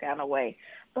felt some kind of way.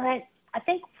 But I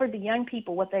think for the young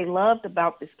people, what they loved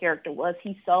about this character was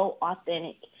he's so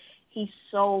authentic. he's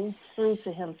so true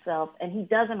to himself, and he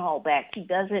doesn't hold back. He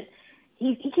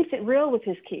keeps it real with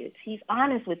his kids. He's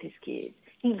honest with his kids.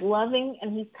 He's loving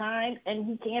and he's kind, and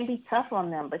he can be tough on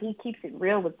them, but he keeps it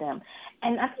real with them.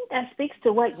 And I think that speaks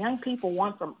to what young people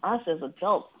want from us as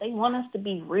adults. They want us to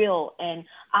be real and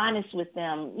honest with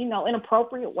them, in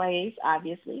appropriate ways,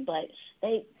 obviously, but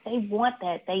they want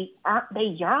that. They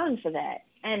yearn for that.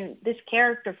 And this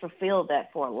character fulfilled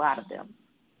that for a lot of them.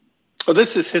 Well,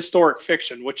 this is historic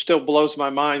fiction, which still blows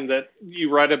my mind that you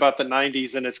write about the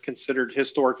 90s and it's considered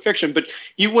historic fiction. But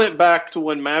you went back to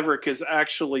when Maverick is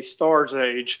actually Star's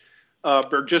age,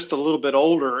 or just a little bit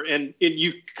older. And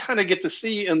you kind of get to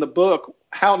see in the book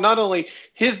how not only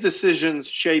his decisions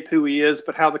shape who he is,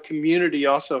 but how the community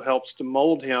also helps to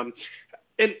mold him.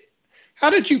 And how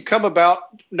did you come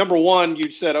about? Number one, you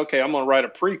said, okay, I'm going to write a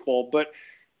prequel. But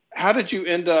how did you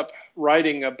end up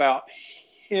writing about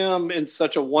him in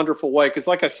such a wonderful way? Because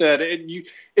like I said,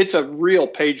 it's a real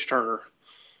page turner.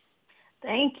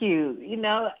 Thank you.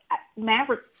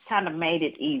 Maverick kind of made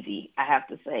it easy, I have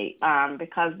to say,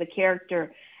 because the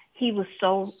character, he was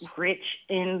so rich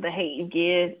in The Hate U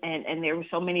Give, and there were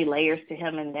so many layers to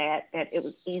him in that it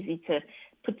was easy to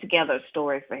put together a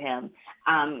story for him.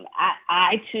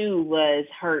 I too was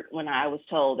hurt when I was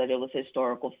told that it was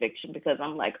historical fiction, because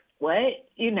I'm like, what?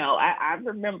 I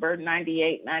remember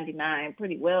 98, 99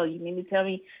 pretty well. You mean to tell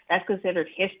me that's considered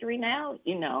history now?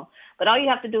 But all you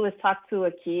have to do is talk to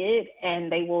a kid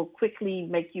and they will quickly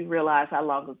make you realize how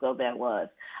long ago that was.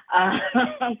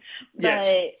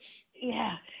 Yes.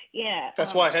 Yeah.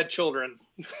 That's why I had children.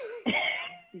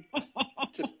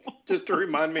 just to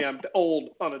remind me I'm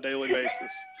old on a daily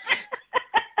basis.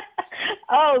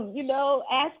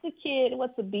 Ask a kid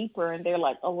what's a beeper, and they're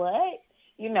like, oh, what?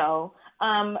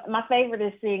 My favorite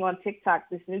is seeing on TikTok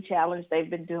this new challenge they've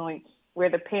been doing where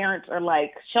the parents are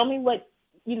like, show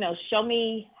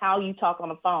me how you talk on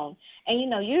the phone.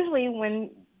 And, usually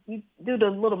when you do the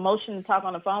little motion to talk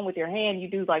on the phone with your hand, you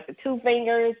do like the two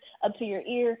fingers up to your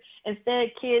ear.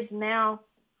 Instead, kids now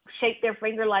shape their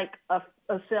finger like a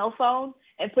cell phone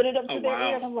and put it up to their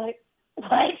ear. And I'm like,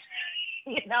 what?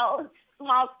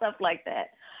 Small stuff like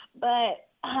that. But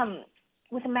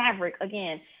with Maverick,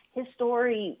 again, his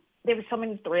story, there were so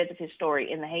many threads of his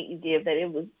story in The Hate U Give that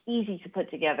it was easy to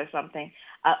put together something,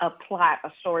 a plot,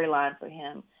 a storyline for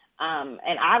him.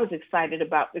 And I was excited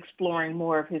about exploring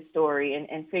more of his story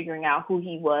and figuring out who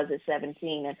he was at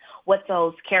 17 and what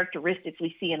those characteristics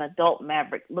we see in adult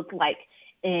Maverick look like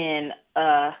in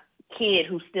a kid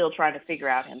who's still trying to figure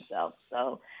out himself.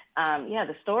 So,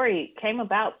 the story came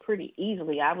about pretty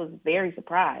easily. I was very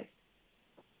surprised.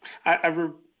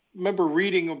 I remember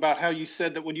reading about how you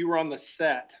said that when you were on the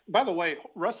set, by the way,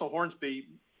 Russell Hornsby,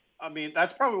 I mean,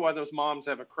 that's probably why those moms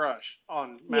have a crush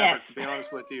on Maverick, to be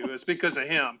honest with you. It's because of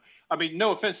him. I mean,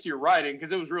 no offense to your writing,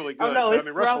 because it was really good. Oh, no,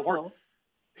 but, Russell Hornsby,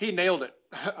 he nailed it.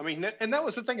 I mean, and that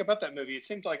was the thing about that movie. It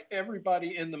seemed like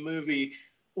everybody in the movie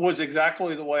was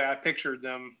exactly the way I pictured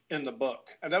them in the book.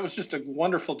 And that was just a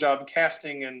wonderful job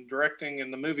casting and directing,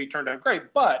 and the movie turned out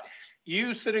great. But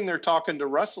you sitting there talking to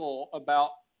Russell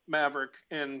about Maverick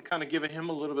and kind of giving him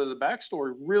a little bit of the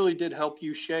backstory really did help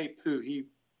you shape who he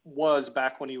was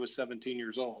back when he was 17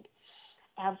 years old.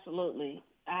 Absolutely.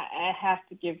 I have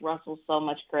to give Russell so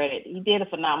much credit. He did a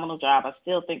phenomenal job. I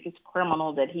still think it's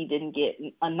criminal that he didn't get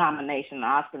a nomination, an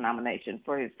Oscar nomination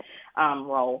for his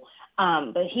role.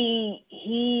 But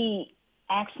he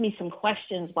asked me some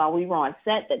questions while we were on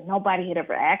set that nobody had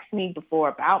ever asked me before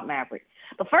about Maverick.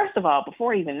 But first of all,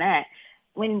 before even that,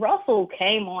 when Russell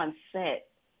came on set,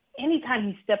 anytime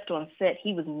he stepped on set,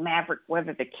 he was Maverick,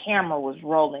 whether the camera was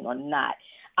rolling or not.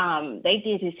 They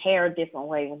did his hair a different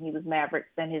way when he was Maverick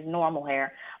than his normal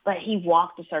hair, but he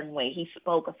walked a certain way. He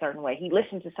spoke a certain way. He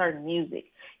listened to certain music.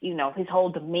 His whole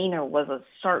demeanor was a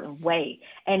certain way.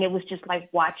 And it was just like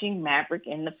watching Maverick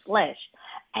in the flesh.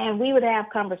 And we would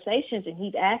have conversations and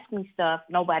he'd ask me stuff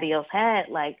nobody else had,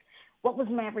 like, what was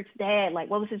Maverick's dad like?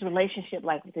 What was his relationship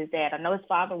like with his dad? I know his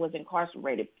father was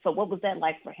incarcerated, so what was that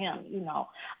like for him?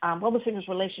 What was his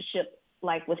relationship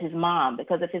like with his mom?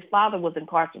 Because if his father was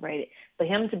incarcerated, for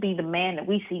him to be the man that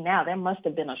we see now, there must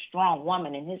have been a strong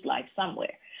woman in his life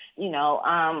somewhere.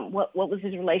 What was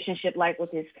his relationship like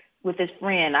with his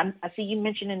friend? I see you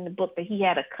mentioned in the book that he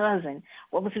had a cousin.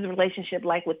 What was his relationship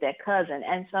like with that cousin?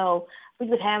 And so we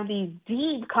would have these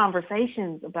deep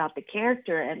conversations about the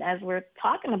character. And as we're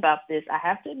talking about this, I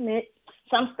have to admit,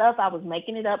 some stuff I was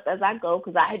making it up as I go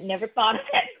because I had never thought of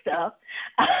that stuff.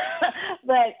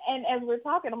 And as we're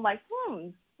talking, I'm like,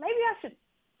 maybe I should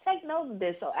take note of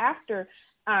this. So after,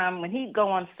 when he'd go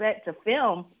on set to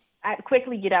film, I'd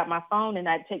quickly get out my phone and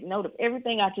I'd take note of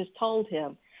everything I just told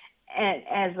him. and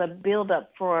as a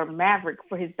build-up for Maverick,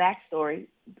 for his backstory,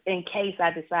 in case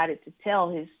I decided to tell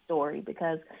his story,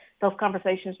 because those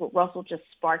conversations with Russell just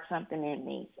sparked something in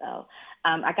me. So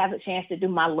I got the chance to do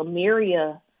my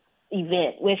Lemuria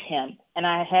event with him, and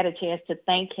I had a chance to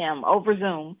thank him over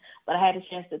Zoom, but I had a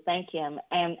chance to thank him,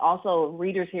 and also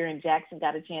readers here in Jackson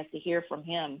got a chance to hear from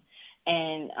him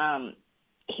and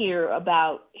hear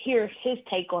his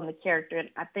take on the character. And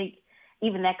I think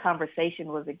even that conversation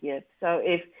was a gift. So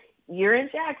if you're in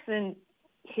Jackson,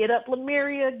 hit up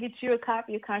Lemuria, get you a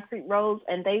copy of Concrete Rose,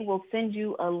 and they will send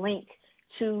you a link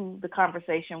to the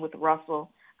conversation with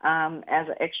Russell as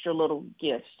an extra little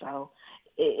gift. So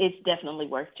it's definitely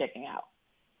worth checking out.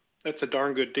 That's a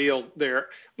darn good deal there.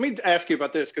 Let me ask you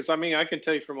about this, because I can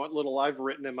tell you from what little I've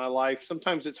written in my life,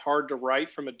 sometimes it's hard to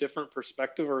write from a different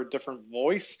perspective or a different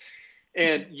voice.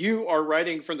 And you are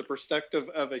writing from the perspective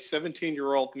of a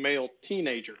 17-year-old male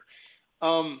teenager.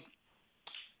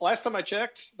 Last time I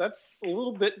checked, that's a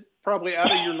little bit probably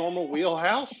out of your normal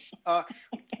wheelhouse.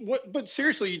 But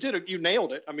seriously, you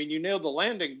nailed it. I mean, you nailed the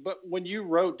landing. But when you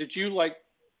wrote, did you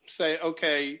say,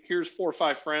 okay, here's 4 or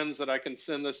 5 friends that I can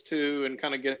send this to and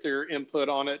kind of get their input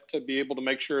on it to be able to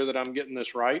make sure that I'm getting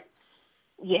this right?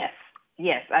 Yes,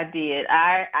 I did.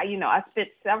 I spent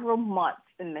several months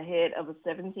in the head of a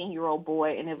 17-year-old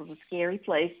boy, and it was a scary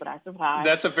place, but I survived.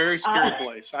 That's a very scary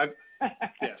place.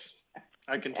 Yes,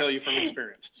 I can tell you from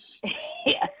experience.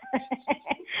 Yeah.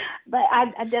 But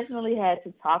I definitely had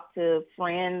to talk to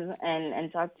friends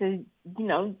and talk to,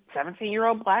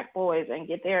 17-year-old Black boys and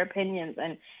get their opinions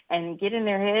and get in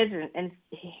their heads and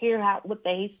hear what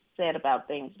they said about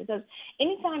things. Because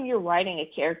anytime you're writing a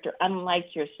character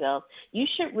unlike yourself, you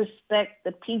should respect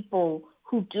the people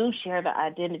who do share the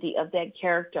identity of that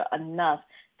character enough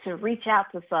to reach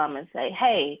out to some and say,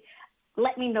 hey,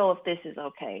 let me know if this is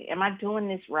okay. Am I doing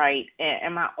this right?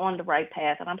 Am I on the right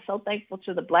path? And I'm so thankful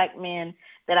to the Black men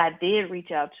that I did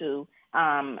reach out to,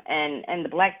 and the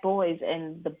Black boys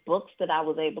and the books that I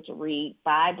was able to read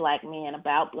by Black men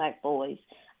about Black boys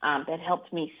that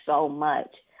helped me so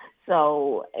much.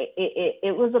 So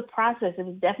it was a process. It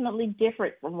was definitely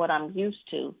different from what I'm used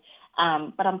to,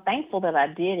 but I'm thankful that I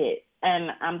did it.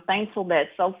 And I'm thankful that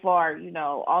so far,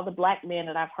 all the Black men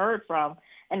that I've heard from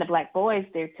and the Black boys,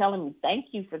 they're telling me thank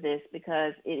you for this,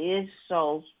 because it is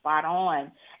so spot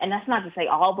on. And that's not to say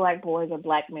all Black boys or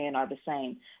Black men are the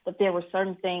same, but there are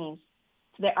certain things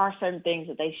that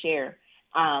they share,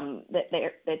 that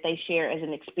they share as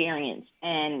an experience.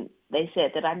 And they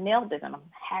said that I nailed it, and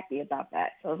I'm happy about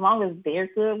that. So as long as they're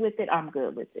good with it, I'm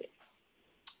good with it.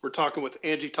 We're talking with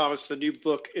Angie Thomas. The new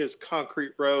book is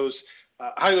Concrete Rose.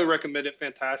 Highly recommend it.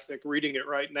 Fantastic. Reading it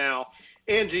right now.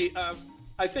 Angie,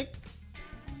 I think,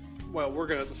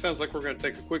 it sounds like we're going to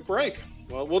take a quick break.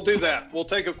 Well, we'll do that. We'll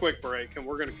take a quick break, and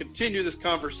we're going to continue this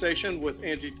conversation with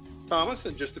Angie Thomas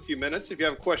in just a few minutes. If you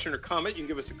have a question or comment, you can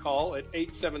give us a call at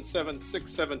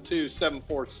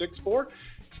 877-672-7464.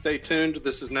 Stay tuned.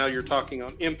 This is Now You're Talking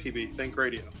on MPB Think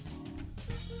Radio.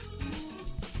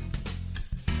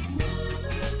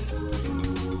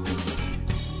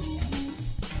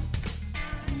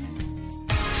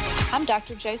 I'm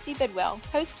Dr. Josie Bidwell,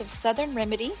 host of Southern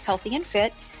Remedy Healthy and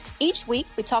Fit. Each week,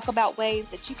 we talk about ways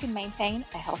that you can maintain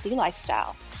a healthy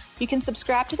lifestyle. You can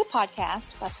subscribe to the podcast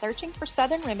by searching for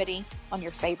Southern Remedy on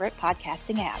your favorite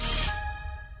podcasting app.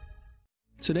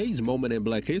 Today's Moment in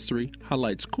Black History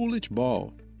highlights Coolidge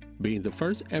Ball. Being the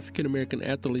first African-American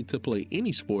athlete to play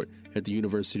any sport at the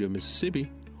University of Mississippi,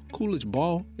 Coolidge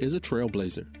Ball is a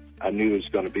trailblazer. I knew it was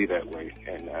going to be that way,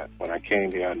 and when I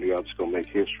came here, I knew I was going to make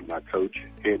history. My coach,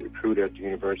 head recruiter at the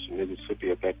University of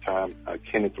Mississippi at that time,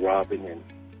 Kenneth Robin, and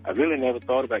I really never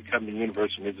thought about coming to the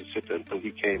University of Mississippi until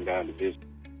he came down to visit.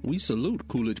 We salute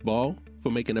Coolidge Ball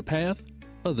for making a path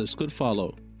others could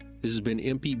follow. This has been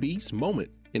MPB's Moment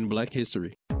in Black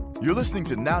History. You're listening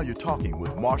to Now You're Talking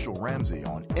with Marshall Ramsey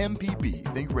on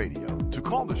MPB Think Radio. To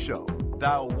call the show,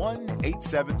 dial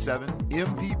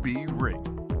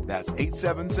 1-877-MPB-RING. That's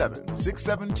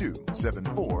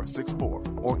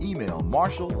 877-672-7464. Or email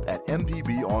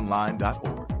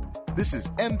marshall@mpbonline.org. This is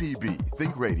MPB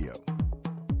Think Radio.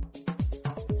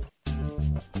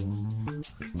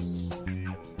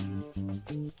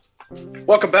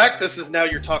 Welcome back. This is Now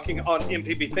You're Talking on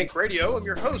MPB Think Radio. I'm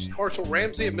your host, Marshall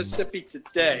Ramsey of Mississippi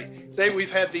Today. Today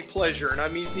we've had the pleasure, and I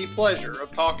mean the pleasure,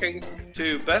 of talking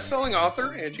to best-selling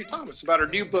author Angie Thomas about her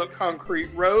new book, Concrete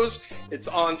Rose. It's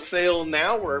on sale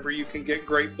now wherever you can get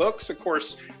great books. Of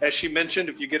course, as she mentioned,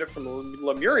 if you get it from the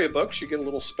Lemuria books, you get a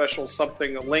little special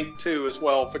something, a link to as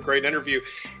well, for a great interview.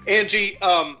 Angie,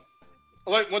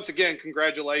 once again,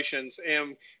 congratulations.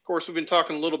 And of course, we've been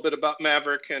talking a little bit about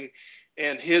Maverick, and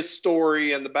and his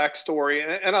story and the backstory.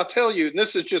 And I'll tell you, and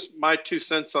this is just my 2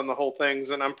 cents on the whole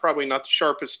things, and I'm probably not the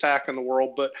sharpest tack in the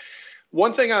world, but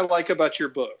one thing I like about your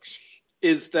books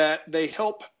is that they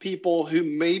help people who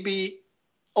maybe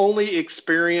only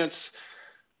experience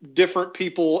different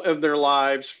people of their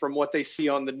lives from what they see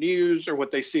on the news or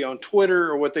what they see on Twitter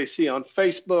or what they see on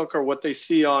Facebook or what they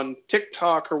see on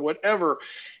TikTok or whatever.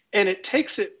 And it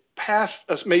takes it past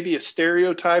maybe a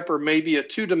stereotype or maybe a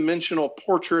two-dimensional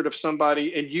portrait of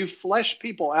somebody, and you flesh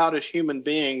people out as human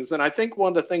beings. And I think one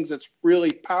of the things that's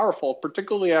really powerful,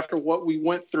 particularly after what we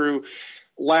went through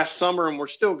last summer and we're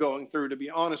still going through, to be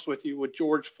honest with you, with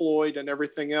George Floyd and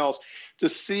everything else, to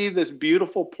see this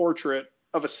beautiful portrait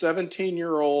of a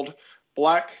 17-year-old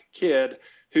black kid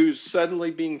who's suddenly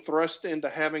being thrust into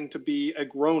having to be a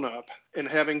grown-up and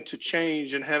having to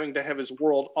change and having to have his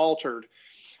world altered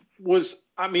was,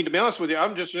 I mean, to be honest with you,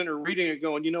 I'm just reading it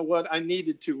going, you know what, I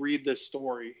needed to read this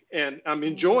story, and I'm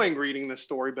enjoying reading this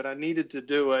story, but I needed to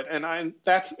do it. And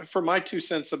that's, for my 2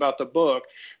 cents about the book,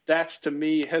 that's to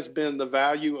me has been the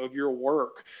value of your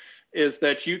work, is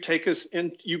that you take us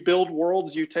in, you build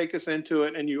worlds, you take us into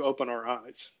it, and you open our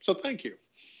eyes. So thank you.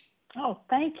 Oh,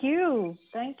 thank you.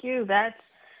 Thank you. That's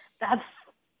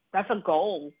a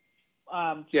goal.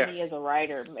 To me as a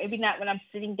writer. Maybe not when I'm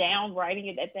sitting down writing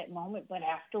it at that moment, but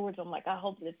afterwards I'm like, I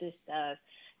hope that this does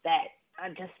that.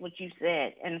 Just what you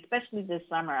said, and especially this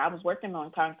summer, I was working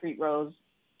on Concrete Rose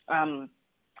when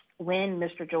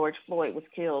Mr. George Floyd was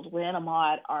killed, when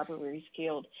Ahmaud Arbery was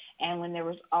killed, and when there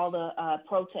was all the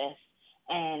protests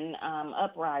and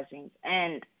uprisings.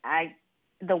 And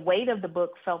the weight of the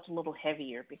book felt a little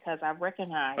heavier because I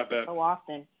recognized that so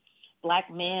often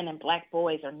black men and black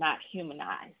boys are not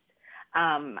humanized.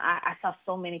 I saw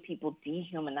so many people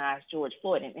dehumanize George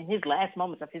Floyd. In his last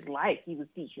moments of his life, he was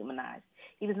dehumanized.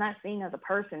 He was not seen as a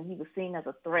person. He was seen as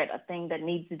a threat, a thing that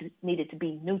needed to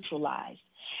be neutralized.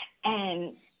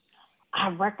 And I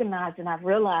recognized and I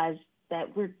realized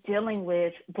that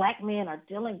black men are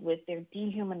dealing with their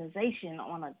dehumanization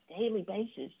on a daily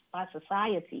basis by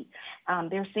society.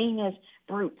 They're seen as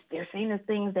brutes. They're seen as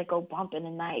things that go bump in the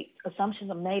night.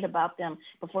 Assumptions are made about them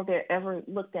before they're ever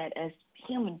looked at as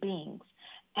human beings.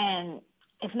 And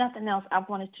if nothing else, I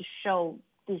wanted to show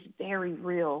this very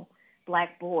real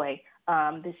black boy,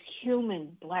 this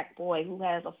human black boy who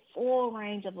has a full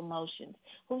range of emotions,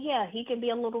 who, he can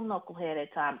be a little knucklehead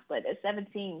at times, but at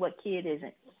 17, what kid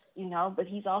isn't? But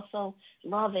he's also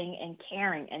loving and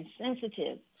caring and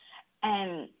sensitive.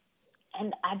 And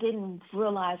I didn't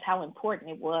realize how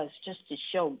important it was just to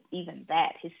show even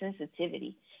that, his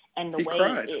sensitivity and the way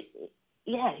cried.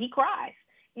 He cries,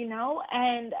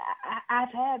 and I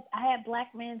had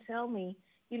black men tell me,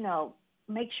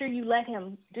 make sure you let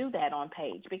him do that on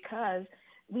page, because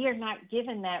we are not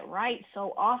given that right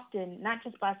so often, not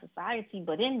just by society,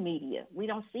 but in media. We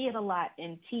don't see it a lot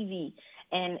in TV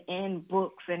and in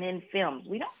books and in films.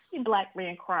 We don't see black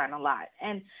men crying a lot.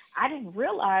 And I didn't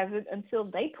realize it until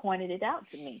they pointed it out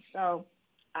to me. So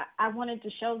I wanted to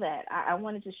show that. I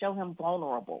wanted to show him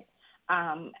vulnerable.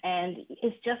 And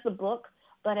it's just a book,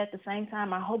 but at the same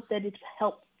time, I hope that it's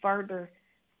helped further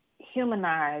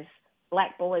humanize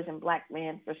black boys and black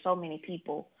men for so many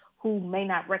people who may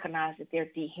not recognize that they're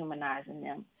dehumanizing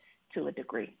them to a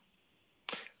degree.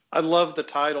 I love the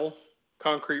title,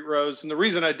 Concrete Rose. And the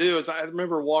reason I do is I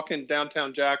remember walking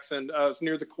downtown Jackson. I was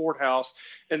near the courthouse,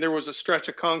 and there was a stretch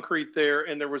of concrete there,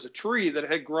 and there was a tree that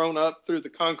had grown up through the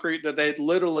concrete that they had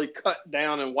literally cut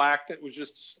down and whacked. It was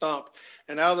just a stump.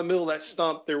 And out of the middle of that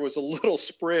stump, there was a little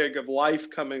sprig of life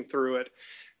coming through it.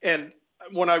 And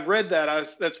when I read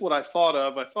that, that's what I thought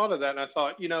of. I thought of that, and I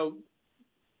thought,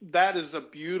 that is a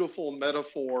beautiful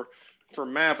metaphor for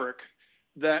Maverick,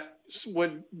 that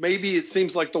when maybe it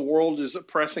seems like the world is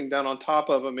pressing down on top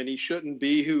of him and he shouldn't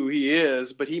be who he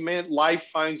is, but life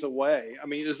finds a way. I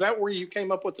mean, is that where you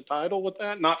came up with the title with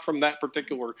that? Not from that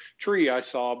particular tree I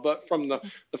saw, but from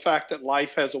the fact that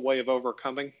life has a way of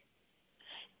overcoming?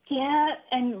 Yeah,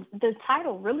 and the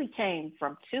title really came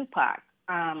from Tupac.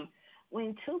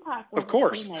 When Tupac was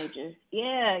a teenager.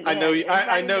 Yeah.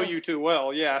 I know you too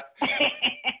well, yeah.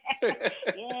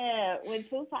 Yeah, when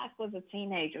Tupac was a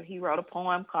teenager, he wrote a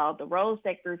poem called The Rose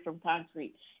That Grew From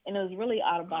Concrete, and it was really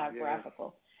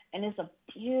autobiographical. And it's a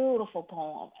beautiful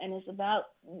poem, and it's about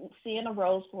seeing a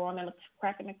rose growing in a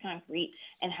crack in the concrete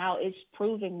and how it's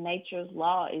proving nature's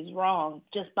law is wrong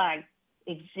just by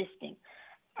existing.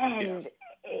 And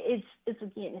it's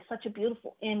such a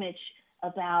beautiful image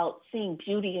about seeing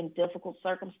beauty in difficult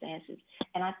circumstances.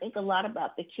 And I think a lot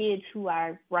about the kids who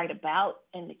I write about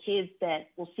and the kids that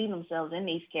will see themselves in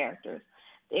these characters.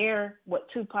 They're what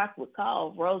Tupac would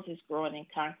call roses growing in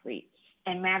concrete.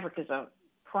 And Maverick is a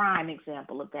prime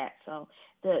example of that. So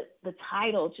the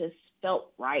title just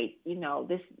felt right. You know,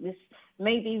 this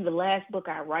may be the last book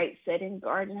I write set in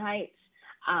Garden Heights,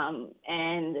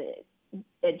 and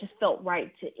it just felt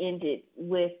right to end it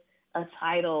with a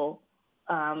title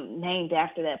named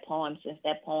after that poem, since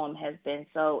that poem has been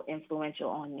so influential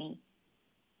on me.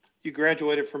 You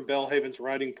graduated from Belhaven's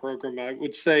writing program. I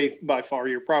would say by far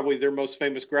you're probably their most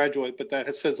famous graduate, but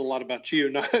that says a lot about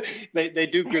you. They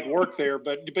do good work there,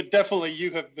 but definitely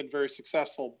you have been very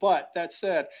successful. But that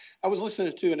said, I was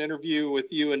listening to an interview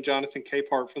with you and Jonathan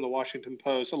Capehart from the Washington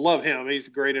Post. I love him. He's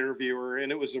a great interviewer,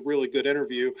 and it was a really good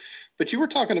interview. But you were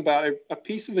talking about a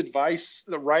piece of advice,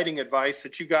 the writing advice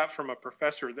that you got from a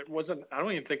professor that wasn't, I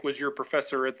don't even think was your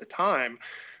professor at the time.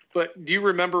 But do you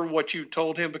remember what you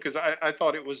told him? Because I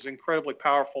thought it was incredibly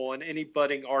powerful, and any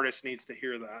budding artist needs to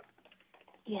hear that.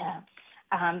 Yeah,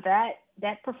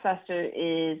 that professor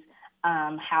is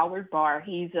Howard Barr.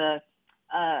 He's a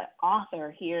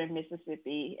author here in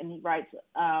Mississippi, and he writes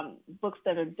books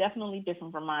that are definitely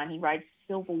different from mine. He writes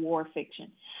Civil War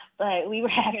fiction. But we were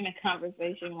having a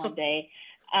conversation one day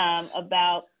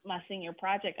about my senior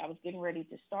project. I was getting ready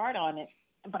to start on it,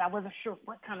 but I wasn't sure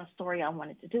what kind of story I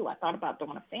wanted to do. I thought about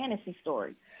doing a fantasy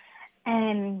story.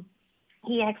 And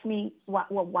he asked me,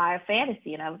 why a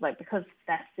fantasy? And I was like, because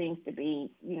that seems to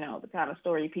be, the kind of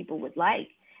story people would like.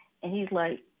 And he's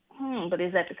like, but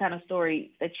is that the kind of story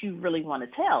that you really want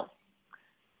to tell?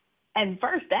 And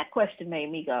first, that question made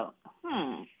me go,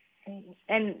 And,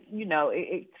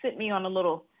 it sent me on a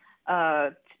little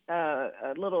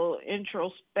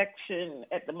introspection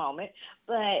at the moment.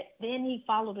 But then he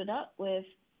followed it up with,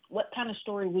 what kind of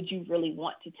story would you really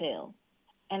want to tell?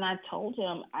 And I told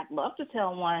him I'd love to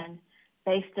tell one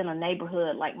based in a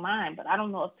neighborhood like mine, but I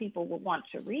don't know if people would want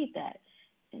to read that.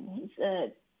 And he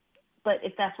said, but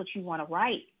if that's what you want to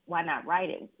write, why not write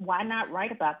it? Why not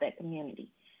write about that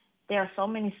community? There are so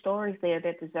many stories there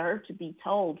that deserve to be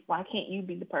told. Why can't you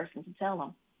be the person to tell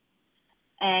them?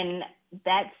 And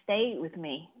that stayed with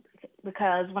me,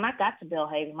 because when I got to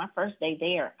Belhaven, my first day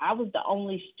there, I was the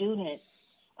only student.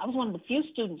 I was one of the few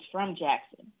students from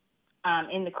Jackson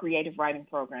in the creative writing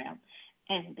program.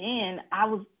 And then I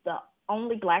was the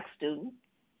only Black student.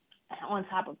 And on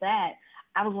top of that,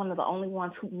 I was one of the only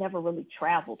ones who never really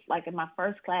traveled. Like in my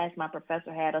first class, my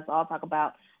professor had us all talk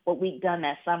about what we'd done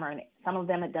that summer. And some of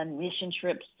them had done mission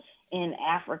trips in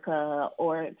Africa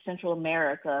or Central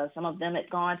America. Some of them had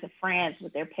gone to France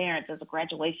with their parents as a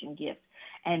graduation gift.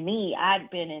 And me, I'd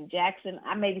been in Jackson.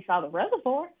 I maybe saw the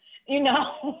reservoir,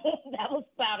 that was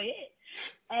about it.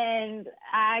 And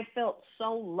I felt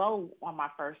so low on my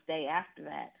first day after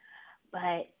that.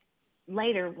 But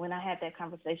later, when I had that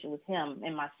conversation with him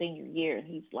in my senior year, and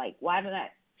he's like, why did I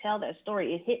tell that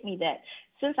story? It hit me that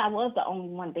since I was the only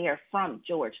one there from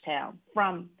Georgetown,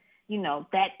 from,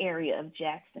 that area of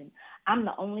Jackson, I'm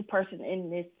the only person in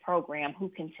this program who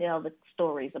can tell the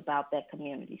stories about that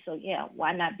community. So, yeah,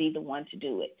 why not be the one to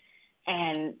do it?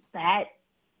 And that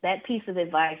piece of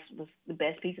advice was the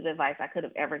best piece of advice I could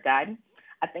have ever gotten.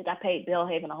 I think I paid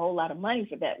Belhaven a whole lot of money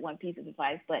for that one piece of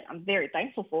advice, but I'm very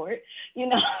thankful for it,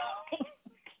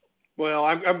 Well,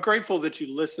 I'm grateful that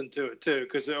you listened to it, too,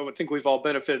 because I think we've all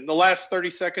benefited. In the last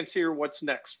 30 seconds here, what's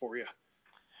next for you?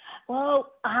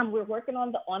 Well, we're working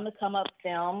on the come-up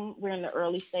film. We're in the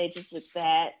early stages with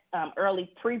that,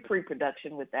 early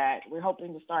pre-production with that. We're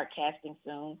hoping to start casting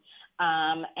soon.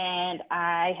 And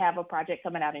I have a project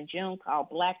coming out in June called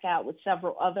Blackout with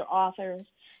several other authors.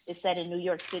 It's set in New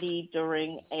York City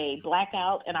during a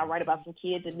blackout, and I write about some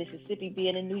kids in Mississippi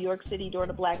being in New York City during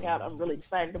a blackout. I'm really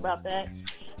excited about that.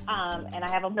 And I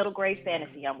have a middle grade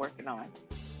fantasy I'm working on.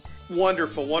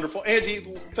 Wonderful, wonderful.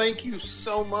 Angie, thank you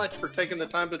so much for taking the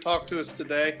time to talk to us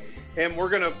today. And we're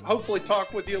going to hopefully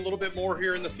talk with you a little bit more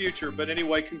here in the future. But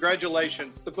anyway,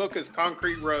 congratulations. The book is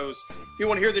Concrete Rose. If you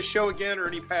want to hear this show again or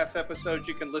any past episodes,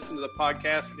 you can listen to the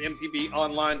podcast at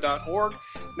mpbonline.org.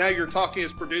 Now You're Talking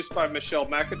is produced by Michelle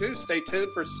McAdoo. Stay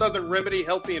tuned for Southern Remedy,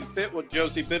 Healthy and Fit with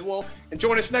Josie Bidwell. And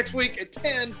join us next week at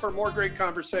 10 for more great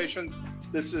conversations.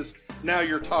 This is Now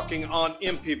You're Talking on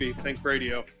MPB Think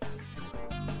Radio.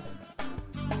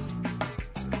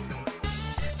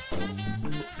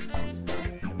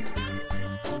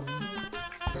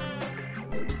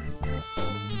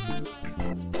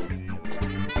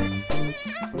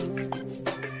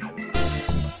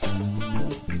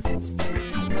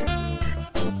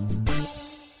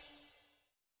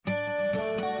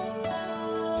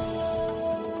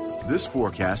 This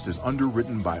forecast is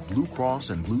underwritten by Blue Cross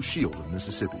and Blue Shield of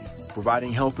Mississippi,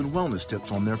 providing health and wellness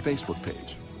tips on their Facebook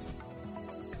page.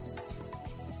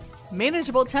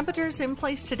 Manageable temperatures in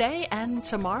place today, and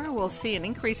tomorrow we'll see an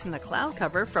increase in the cloud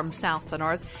cover from south to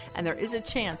north, and there is a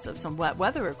chance of some wet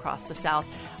weather across the south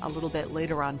a little bit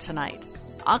later on tonight.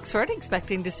 Oxford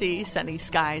expecting to see sunny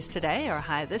skies today, our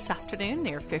high this afternoon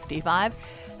near 55.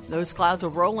 Those clouds will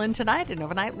roll in tonight, an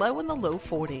overnight low in the low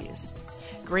 40s.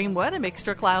 Greenwood, a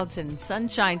mixture of clouds and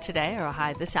sunshine today, our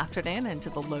high this afternoon into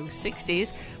the low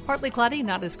 60s. Partly cloudy,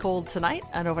 not as cold tonight.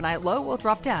 An overnight low will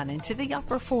drop down into the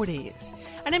upper 40s.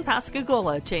 And in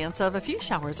Pascagoula, a chance of a few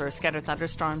showers or scattered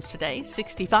thunderstorms today,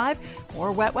 65.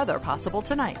 More wet weather possible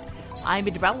tonight. I'm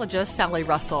meteorologist Sally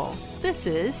Russell. This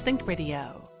is Think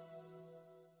Radio.